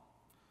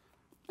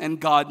and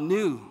God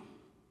knew.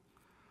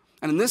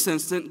 And in this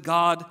instant,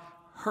 God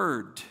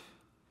heard.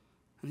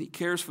 And he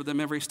cares for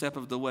them every step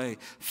of the way,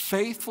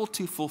 faithful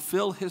to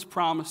fulfill his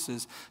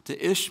promises to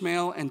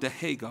Ishmael and to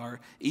Hagar,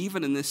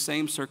 even in this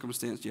same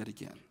circumstance yet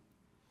again.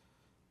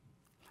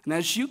 And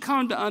as you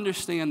come to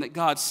understand that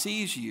God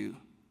sees you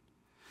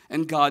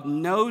and God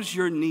knows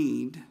your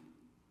need,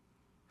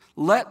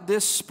 let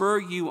this spur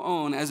you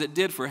on, as it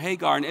did for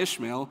Hagar and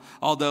Ishmael,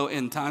 although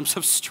in times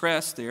of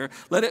stress there.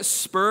 Let it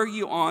spur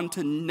you on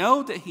to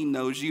know that he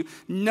knows you,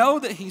 know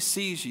that he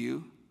sees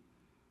you,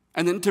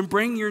 and then to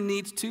bring your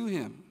needs to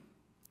him.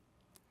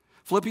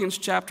 Philippians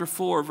chapter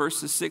 4,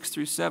 verses 6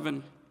 through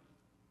 7.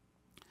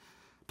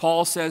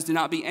 Paul says, "Do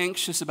not be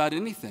anxious about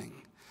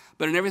anything,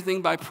 but in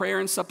everything by prayer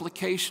and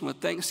supplication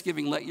with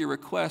thanksgiving let your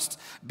requests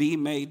be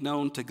made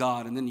known to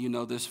God." And then you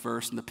know this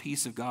verse, "And the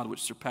peace of God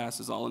which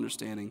surpasses all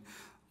understanding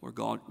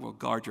will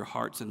guard your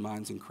hearts and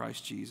minds in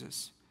Christ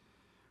Jesus."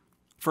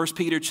 1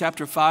 Peter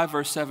chapter 5,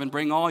 verse 7,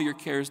 "Bring all your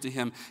cares to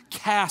him.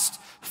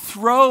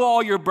 Throw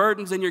all your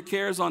burdens and your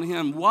cares on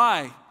him."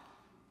 Why?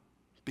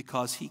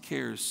 Because he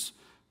cares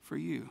for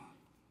you.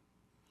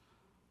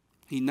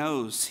 He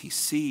knows, he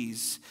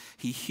sees,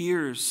 he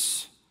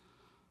hears.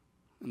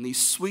 And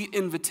these sweet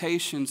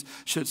invitations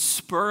should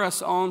spur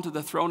us on to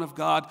the throne of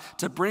God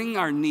to bring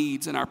our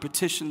needs and our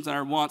petitions and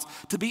our wants,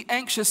 to be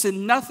anxious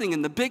in nothing,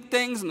 in the big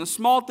things and the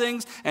small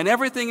things and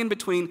everything in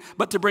between,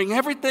 but to bring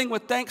everything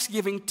with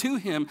thanksgiving to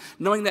him,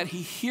 knowing that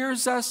he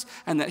hears us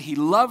and that he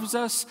loves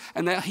us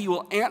and that he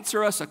will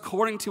answer us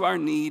according to our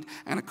need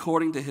and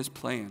according to his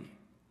plan.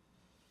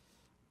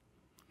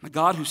 A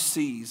God who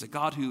sees, a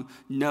God who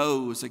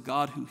knows, a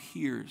God who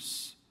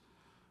hears.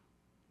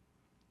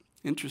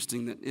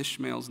 Interesting that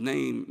Ishmael's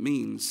name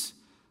means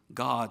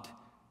God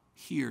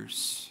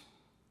hears.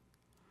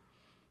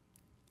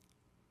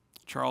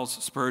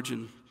 Charles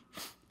Spurgeon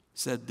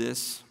said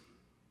this: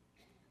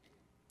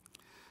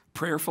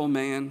 "Prayerful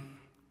man,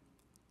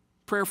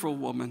 prayerful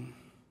woman,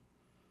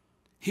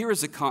 here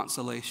is a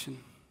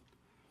consolation.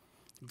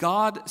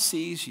 God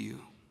sees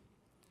you.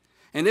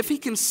 And if he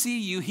can see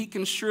you, he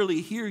can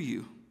surely hear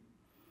you."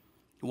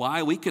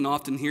 Why? We can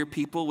often hear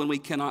people when we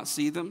cannot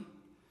see them.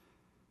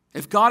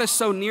 If God is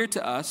so near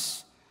to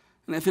us,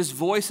 and if his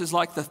voice is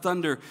like the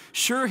thunder,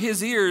 sure,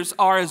 his ears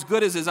are as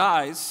good as his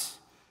eyes,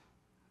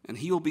 and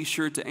he will be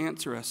sure to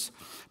answer us.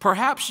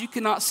 Perhaps you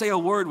cannot say a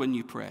word when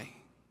you pray.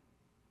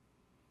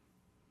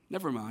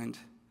 Never mind.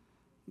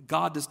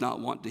 God does not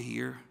want to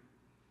hear.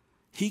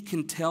 He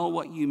can tell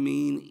what you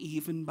mean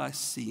even by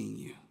seeing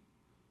you.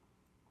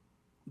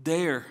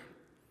 "There,"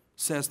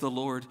 says the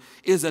Lord,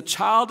 "is a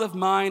child of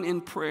mine in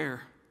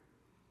prayer.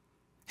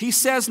 He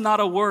says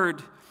not a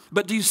word,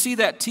 but do you see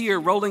that tear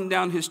rolling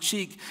down his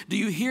cheek? Do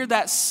you hear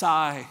that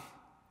sigh?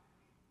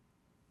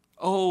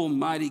 Oh,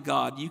 mighty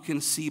God, you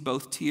can see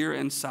both tear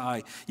and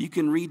sigh. You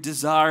can read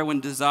desire when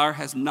desire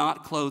has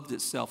not clothed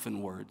itself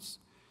in words.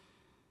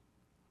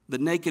 The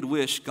naked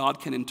wish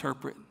God can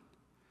interpret.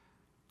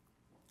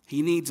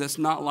 He needs us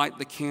not light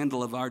the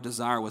candle of our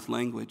desire with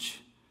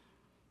language.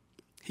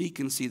 He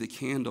can see the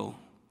candle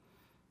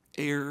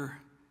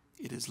ere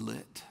it is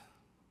lit."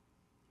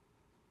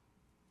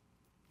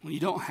 When you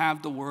don't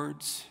have the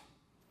words,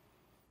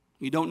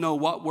 you don't know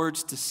what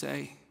words to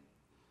say,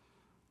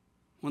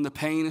 when the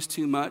pain is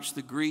too much,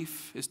 the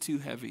grief is too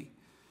heavy,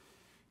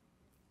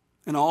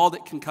 and all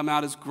that can come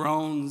out is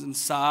groans and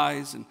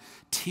sighs and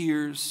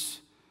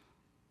tears,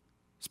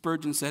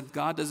 Spurgeon said,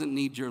 God doesn't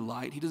need your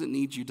light. He doesn't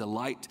need you to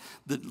light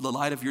the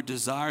light of your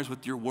desires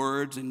with your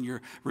words and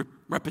your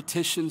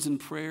repetitions in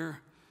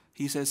prayer.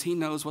 He says he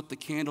knows what the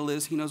candle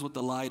is. He knows what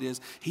the light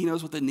is. He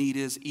knows what the need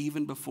is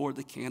even before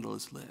the candle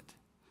is lit.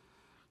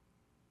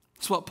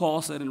 That's what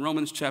Paul said in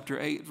Romans chapter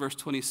 8, verse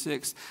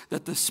 26,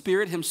 that the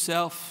Spirit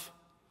himself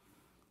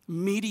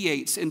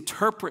mediates,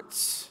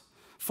 interprets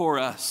for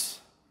us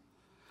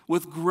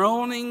with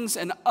groanings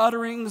and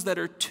utterings that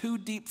are too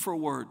deep for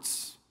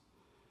words.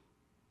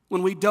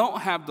 When we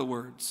don't have the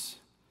words,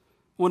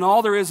 when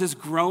all there is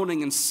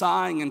groaning and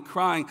sighing and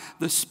crying,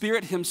 the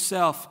Spirit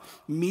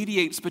himself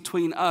mediates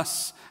between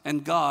us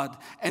and God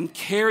and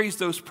carries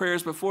those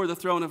prayers before the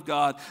throne of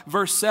God.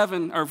 Verse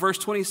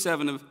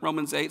 27 of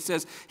Romans 8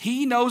 says,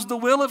 he knows the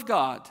will of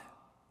God.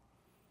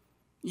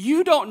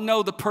 You don't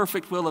know the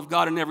perfect will of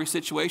God in every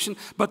situation,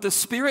 but the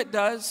Spirit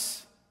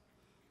does.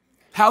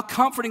 How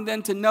comforting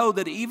then to know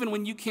that even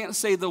when you can't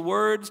say the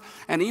words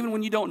and even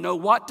when you don't know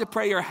what to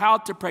pray or how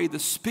to pray, the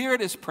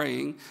Spirit is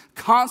praying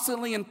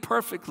constantly and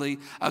perfectly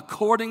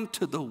according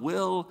to the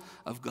will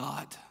of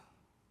God.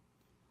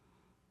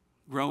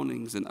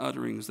 Groanings and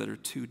utterings that are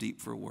too deep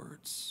for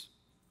words.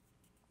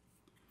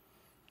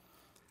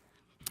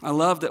 I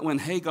love that when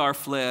Hagar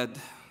fled,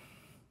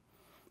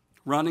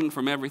 running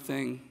from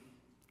everything,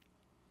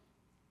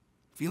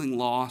 feeling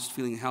lost,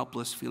 feeling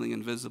helpless, feeling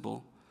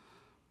invisible,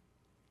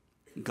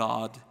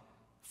 God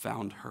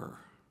found her.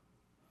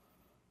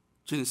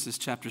 Genesis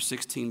chapter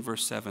 16,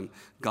 verse 7.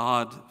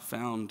 God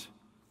found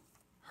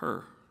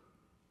her.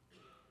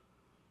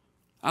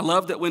 I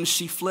love that when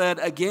she fled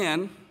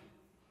again,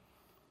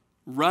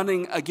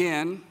 running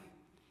again,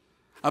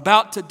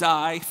 about to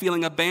die,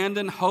 feeling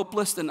abandoned,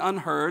 hopeless, and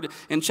unheard,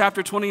 in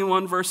chapter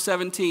 21, verse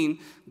 17,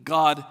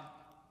 God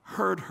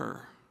heard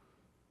her.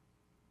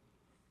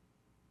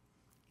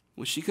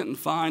 When she couldn't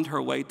find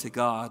her way to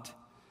God,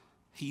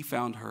 he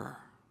found her.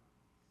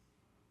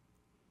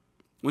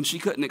 When she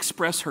couldn't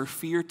express her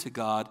fear to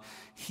God,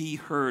 he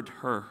heard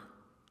her.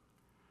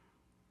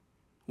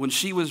 When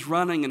she was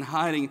running and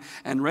hiding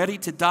and ready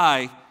to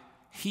die,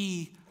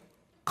 he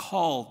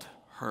called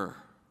her.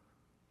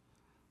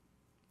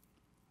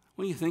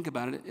 When you think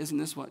about it, isn't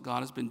this what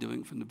God has been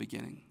doing from the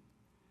beginning?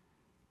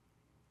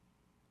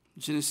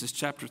 Genesis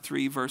chapter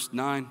 3, verse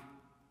 9.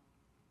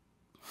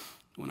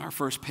 When our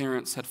first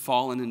parents had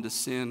fallen into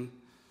sin,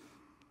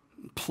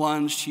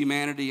 plunged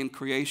humanity and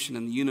creation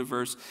and the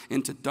universe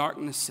into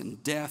darkness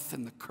and death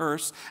and the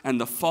curse and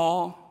the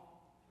fall,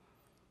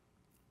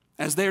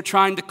 as they're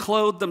trying to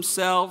clothe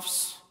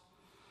themselves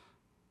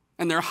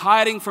and they're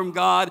hiding from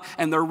God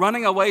and they're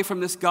running away from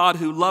this God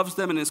who loves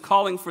them and is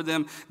calling for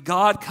them,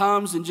 God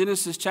comes in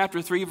Genesis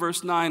chapter 3,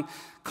 verse 9,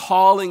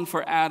 calling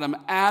for Adam.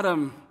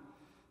 Adam,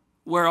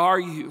 where are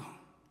you?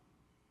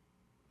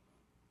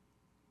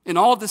 In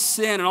all the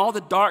sin and all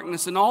the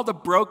darkness and all the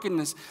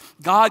brokenness,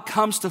 God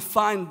comes to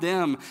find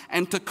them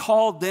and to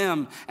call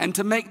them and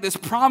to make this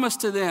promise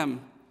to them,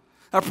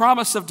 a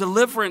promise of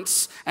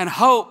deliverance and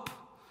hope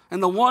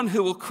and the one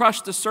who will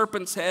crush the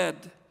serpent's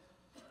head.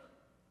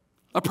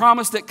 A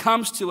promise that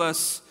comes to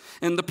us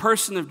in the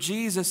person of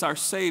Jesus, our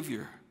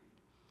Savior,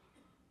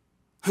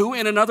 who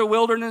in another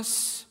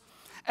wilderness,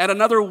 at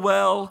another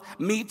well,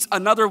 meets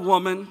another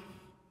woman,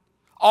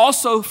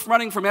 also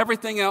running from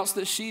everything else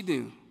that she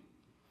knew.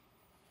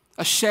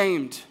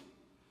 Ashamed,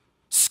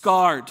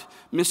 scarred,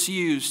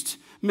 misused,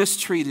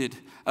 mistreated,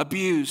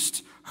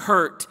 abused,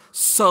 hurt,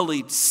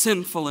 sullied,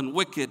 sinful, and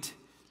wicked.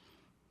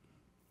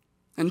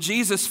 And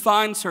Jesus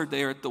finds her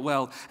there at the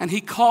well, and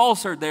he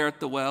calls her there at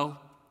the well.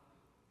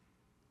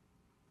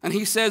 And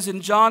he says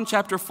in John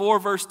chapter 4,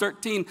 verse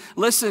 13,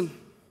 listen,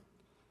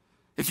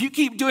 if you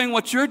keep doing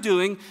what you're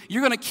doing,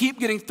 you're going to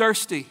keep getting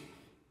thirsty.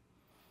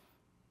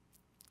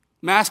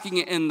 Masking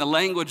it in the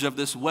language of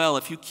this well,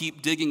 if you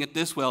keep digging at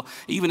this well,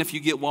 even if you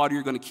get water,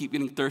 you're going to keep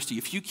getting thirsty.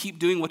 If you keep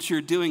doing what you're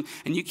doing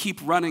and you keep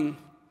running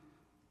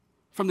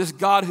from this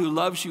God who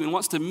loves you and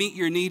wants to meet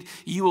your need,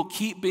 you will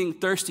keep being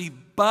thirsty.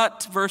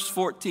 But, verse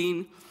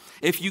 14,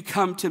 if you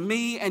come to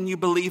me and you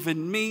believe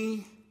in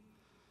me,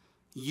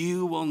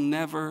 you will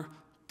never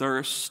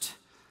thirst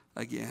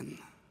again.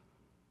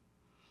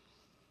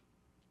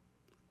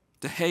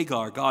 To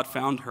Hagar, God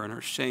found her in her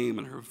shame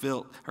and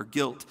her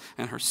guilt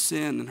and her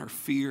sin and her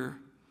fear.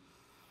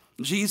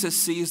 Jesus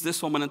sees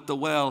this woman at the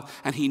well,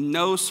 and he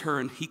knows her,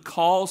 and he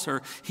calls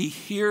her, he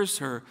hears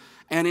her,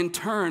 and in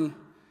turn,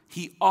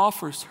 he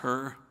offers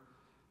her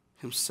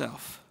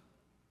himself.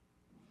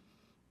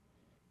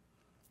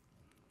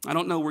 I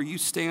don't know where you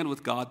stand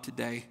with God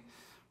today.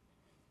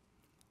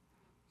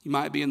 You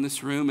might be in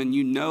this room and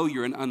you know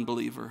you're an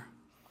unbeliever.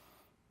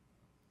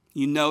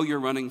 You know you're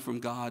running from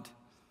God.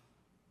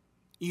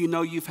 You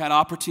know you've had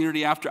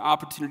opportunity after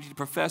opportunity to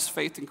profess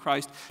faith in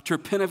Christ, to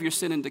repent of your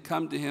sin and to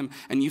come to him,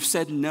 and you've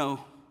said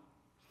no.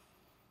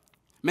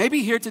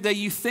 Maybe here today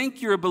you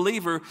think you're a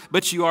believer,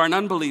 but you are an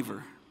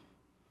unbeliever.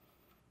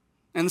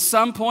 And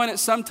some point at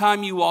some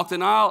time you walked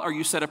an aisle, or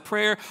you said a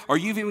prayer, or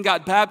you've even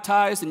got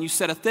baptized and you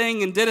said a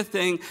thing and did a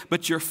thing,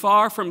 but you're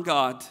far from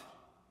God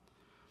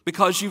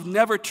because you've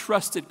never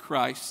trusted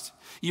Christ.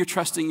 You're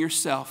trusting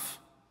yourself.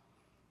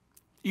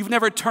 You've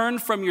never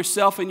turned from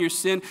yourself and your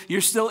sin.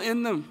 You're still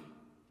in them.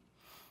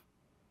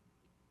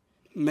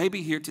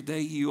 Maybe here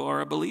today you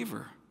are a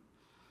believer.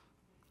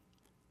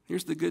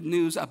 Here's the good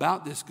news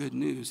about this good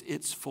news.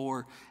 It's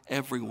for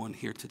everyone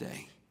here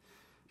today.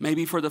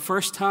 Maybe for the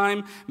first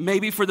time,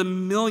 maybe for the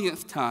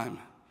millionth time.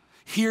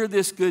 Hear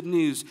this good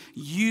news.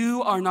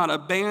 You are not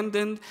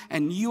abandoned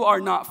and you are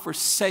not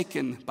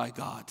forsaken by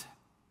God.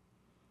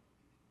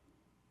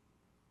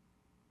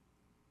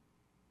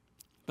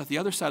 But the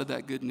other side of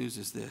that good news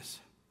is this.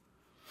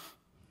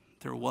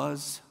 There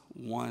was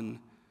one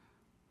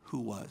who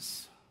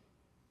was.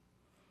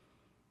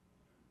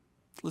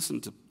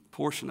 Listen to a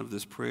portion of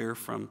this prayer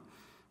from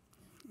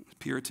a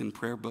Puritan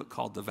prayer book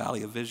called The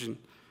Valley of Vision.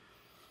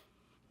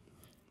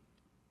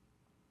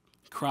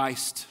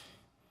 Christ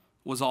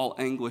was all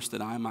anguish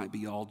that I might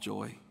be all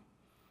joy.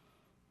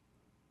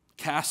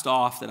 Cast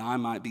off that I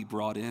might be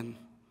brought in.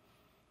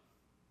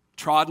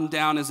 Trodden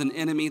down as an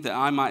enemy that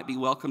I might be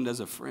welcomed as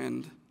a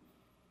friend.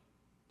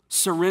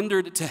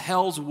 Surrendered to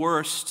hell's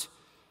worst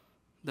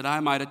that I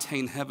might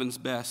attain heaven's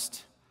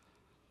best.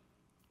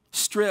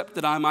 Stripped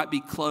that I might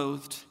be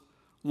clothed.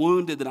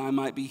 Wounded that I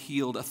might be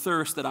healed.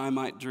 Athirst that I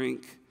might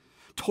drink.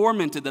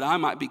 Tormented that I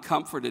might be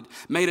comforted.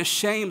 Made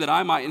ashamed that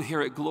I might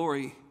inherit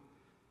glory.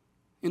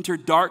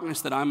 Entered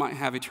darkness that I might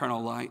have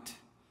eternal light.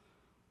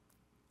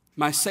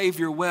 My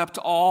Savior wept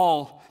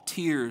all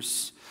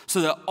tears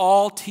so that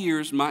all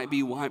tears might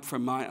be wiped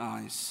from my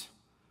eyes.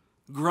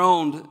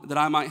 Groaned that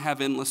I might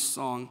have endless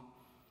song.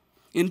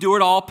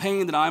 Endured all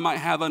pain that I might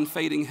have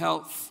unfading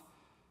health.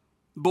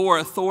 Bore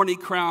a thorny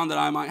crown that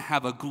I might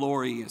have a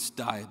glorious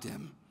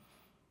diadem.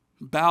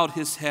 Bowed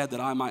his head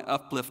that I might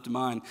uplift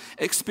mine.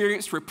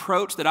 Experienced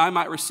reproach that I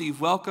might receive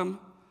welcome.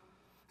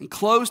 And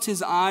closed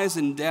his eyes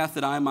in death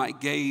that I might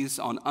gaze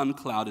on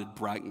unclouded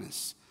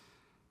brightness.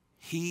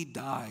 He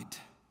died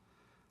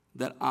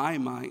that I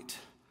might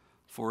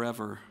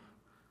forever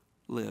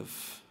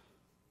live.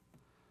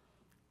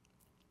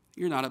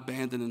 You're not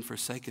abandoned and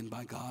forsaken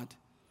by God.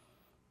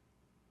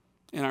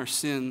 In our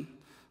sin,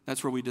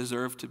 that's where we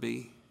deserve to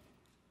be.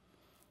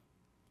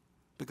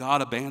 But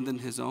God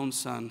abandoned his own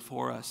son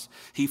for us.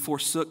 He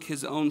forsook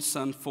his own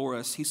son for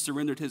us. He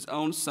surrendered his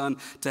own son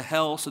to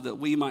hell so that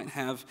we might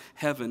have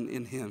heaven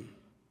in him.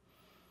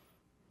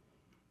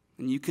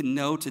 And you can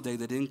know today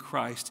that in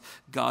Christ,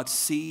 God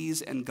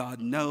sees and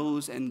God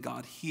knows and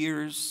God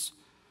hears,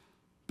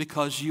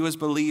 because you as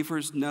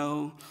believers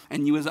know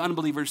and you as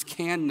unbelievers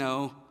can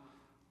know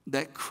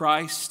that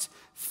Christ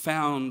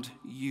found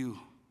you.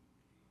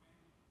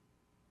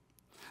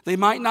 They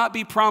might not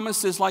be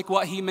promises like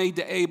what he made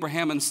to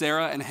Abraham and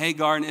Sarah and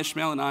Hagar and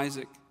Ishmael and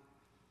Isaac,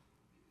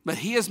 but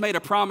he has made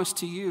a promise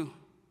to you.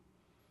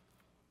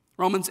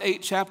 Romans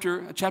 8,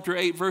 chapter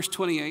 8, verse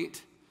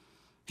 28.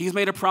 He's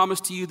made a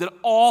promise to you that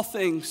all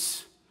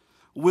things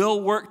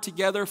will work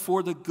together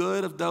for the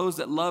good of those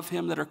that love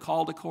him, that are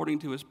called according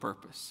to his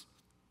purpose.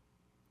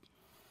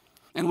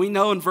 And we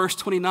know in verse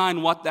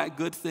 29 what that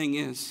good thing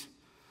is,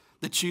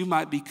 that you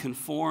might be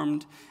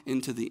conformed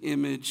into the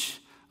image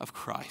of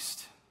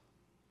Christ.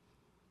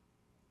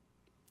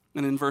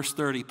 And in verse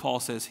 30,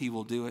 Paul says he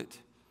will do it.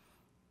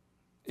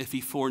 If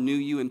he foreknew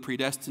you and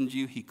predestined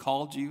you, he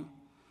called you.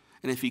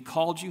 And if he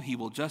called you, he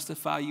will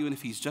justify you. And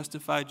if he's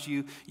justified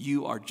you,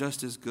 you are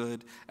just as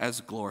good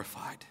as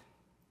glorified.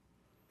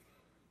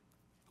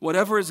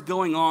 Whatever is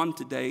going on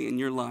today in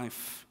your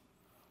life,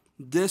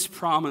 this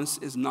promise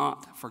is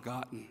not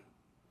forgotten.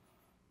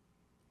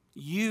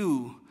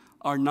 You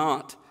are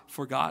not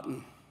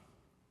forgotten.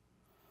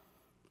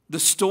 The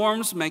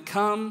storms may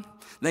come.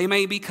 They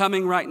may be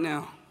coming right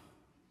now.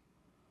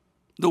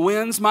 The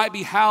winds might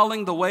be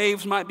howling. The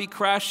waves might be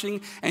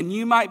crashing. And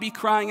you might be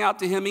crying out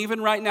to him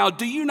even right now.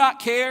 Do you not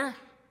care?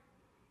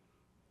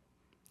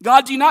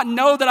 God, do you not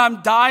know that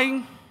I'm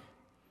dying?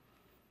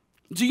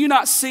 Do you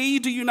not see?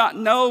 Do you not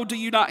know? Do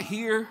you not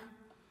hear?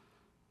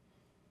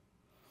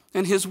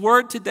 And his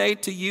word today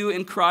to you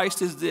in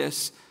Christ is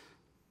this: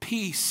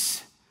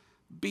 peace,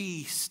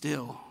 be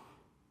still.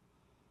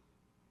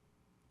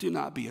 Do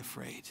not be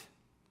afraid.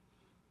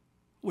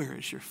 Where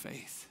is your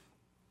faith?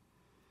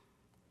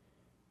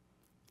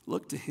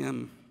 Look to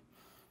him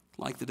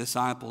like the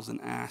disciples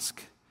and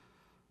ask,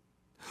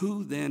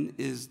 who then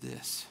is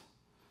this?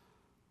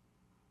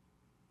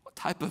 What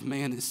type of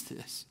man is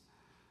this,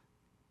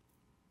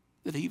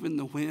 that even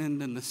the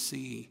wind and the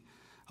sea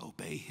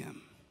obey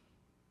him?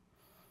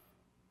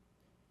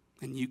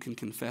 And you can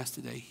confess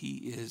today, he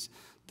is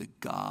the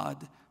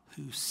God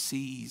who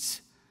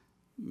sees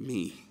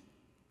me.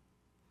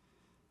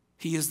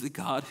 He is the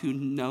God who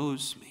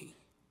knows me.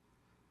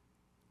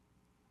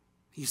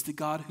 He's the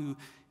God who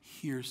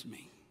hears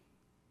me.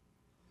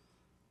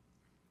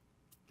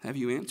 Have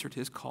you answered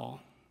his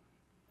call?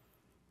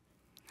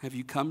 Have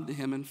you come to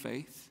him in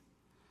faith?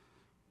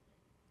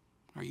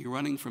 Are you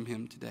running from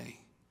him today?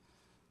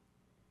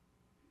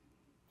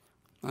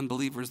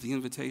 Unbelievers, the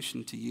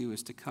invitation to you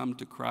is to come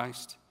to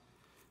Christ,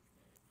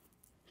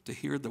 to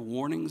hear the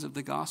warnings of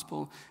the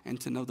gospel, and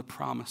to know the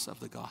promise of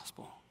the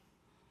gospel.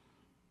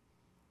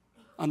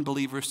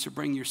 Unbelievers, to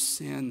bring your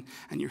sin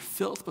and your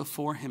filth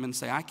before him and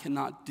say, I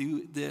cannot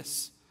do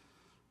this.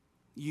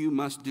 You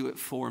must do it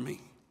for me.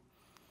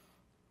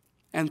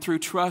 And through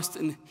trust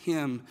in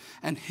him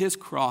and his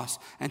cross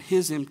and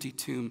his empty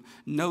tomb,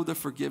 know the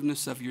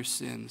forgiveness of your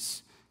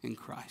sins in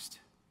Christ.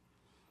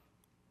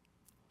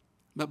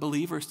 But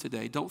believers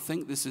today, don't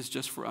think this is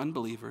just for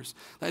unbelievers.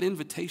 That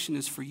invitation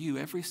is for you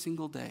every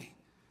single day,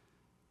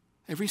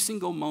 every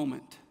single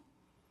moment.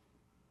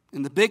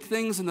 In the big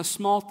things and the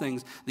small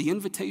things, the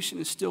invitation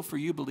is still for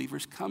you,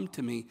 believers. Come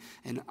to me,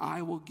 and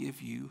I will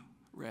give you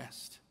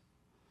rest.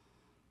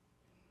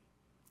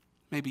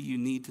 Maybe you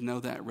need to know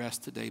that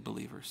rest today,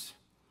 believers.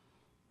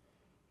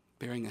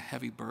 Bearing a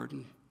heavy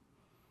burden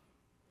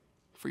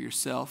for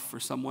yourself, for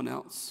someone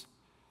else,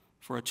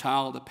 for a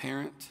child, a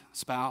parent, a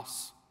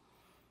spouse.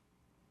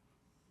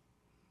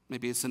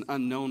 Maybe it's an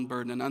unknown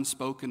burden, an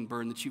unspoken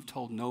burden that you've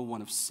told no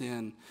one of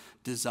sin,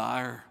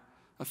 desire,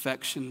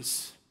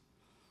 affections,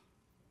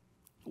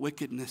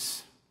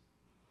 wickedness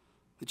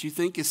that you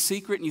think is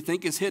secret and you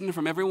think is hidden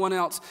from everyone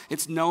else.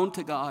 It's known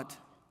to God.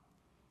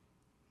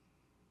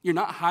 You're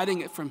not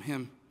hiding it from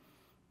him.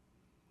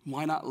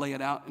 Why not lay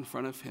it out in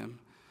front of him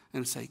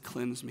and say,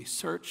 cleanse me,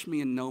 search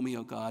me and know me,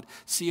 O God.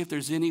 See if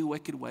there's any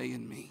wicked way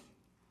in me.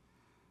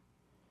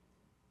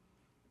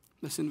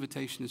 This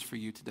invitation is for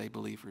you today,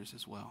 believers,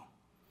 as well.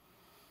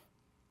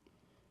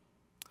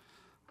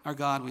 Our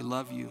God, we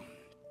love you.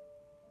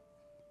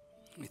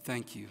 We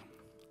thank you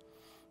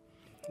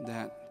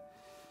that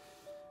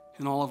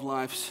in all of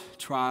life's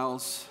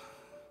trials,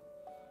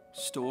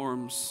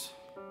 storms,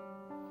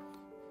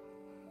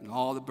 and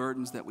all the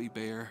burdens that we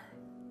bear,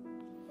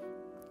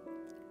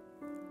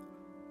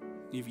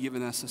 you've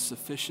given us a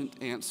sufficient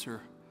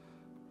answer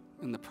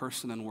in the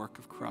person and work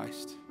of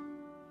Christ.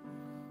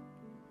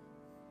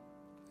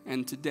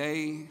 And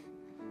today,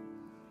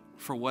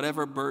 for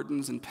whatever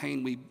burdens and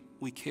pain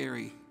we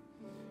carry,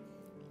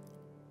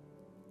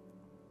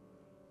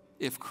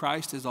 if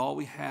Christ is all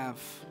we have,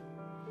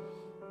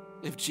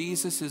 if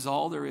Jesus is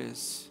all there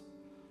is,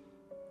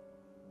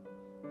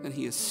 then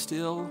he is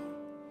still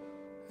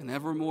and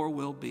evermore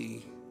will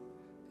be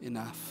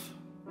enough.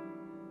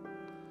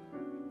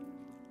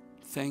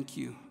 Thank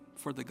you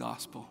for the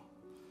gospel,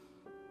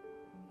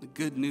 the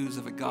good news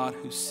of a God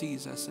who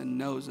sees us and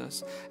knows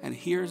us and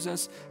hears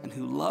us and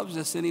who loves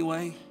us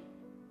anyway,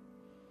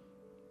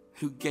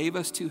 who gave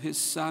us to his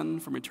Son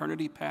from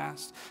eternity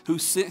past, who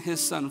sent his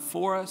Son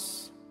for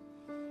us,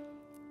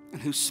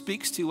 and who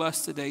speaks to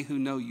us today who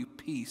know you.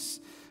 Peace,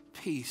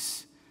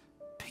 peace,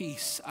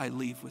 peace I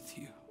leave with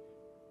you.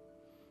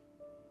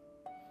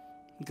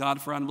 God,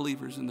 for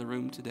unbelievers in the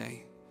room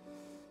today,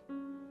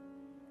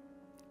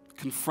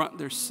 confront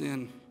their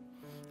sin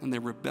and their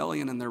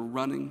rebellion and their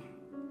running.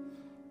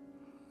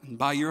 And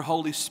by your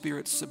Holy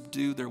Spirit,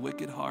 subdue their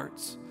wicked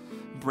hearts.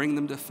 Bring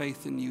them to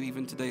faith in you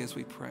even today as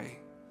we pray.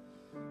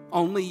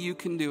 Only you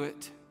can do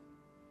it.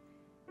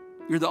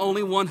 You're the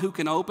only one who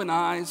can open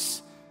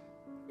eyes.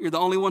 You're the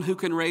only one who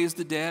can raise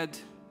the dead.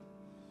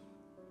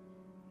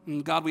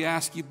 And God, we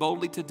ask you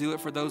boldly to do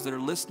it for those that are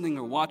listening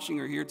or watching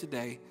or here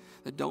today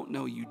that don't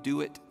know you.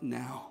 Do it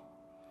now.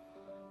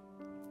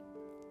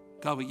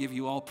 God, we give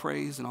you all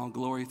praise and all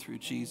glory through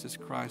Jesus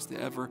Christ, the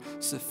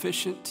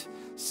ever-sufficient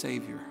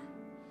Savior.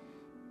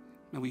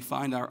 May we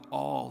find our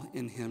all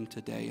in him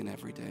today and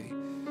every day.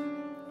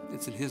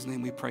 It's in his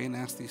name we pray and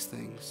ask these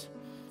things.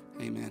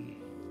 Amen.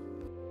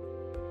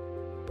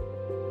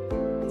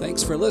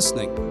 Thanks for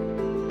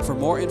listening. For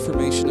more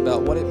information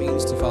about what it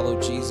means to follow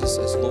Jesus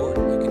as Lord,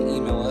 you can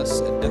email us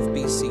at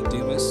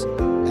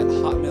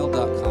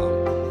fbcdumas@hotmail.com.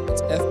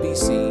 It's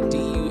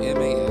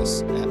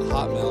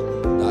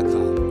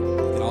fbcdumas@hotmail.com.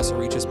 You can also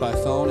reach us by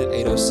phone at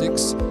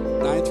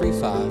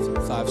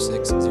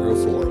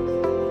 806-935-5604.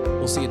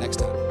 We'll see you next time.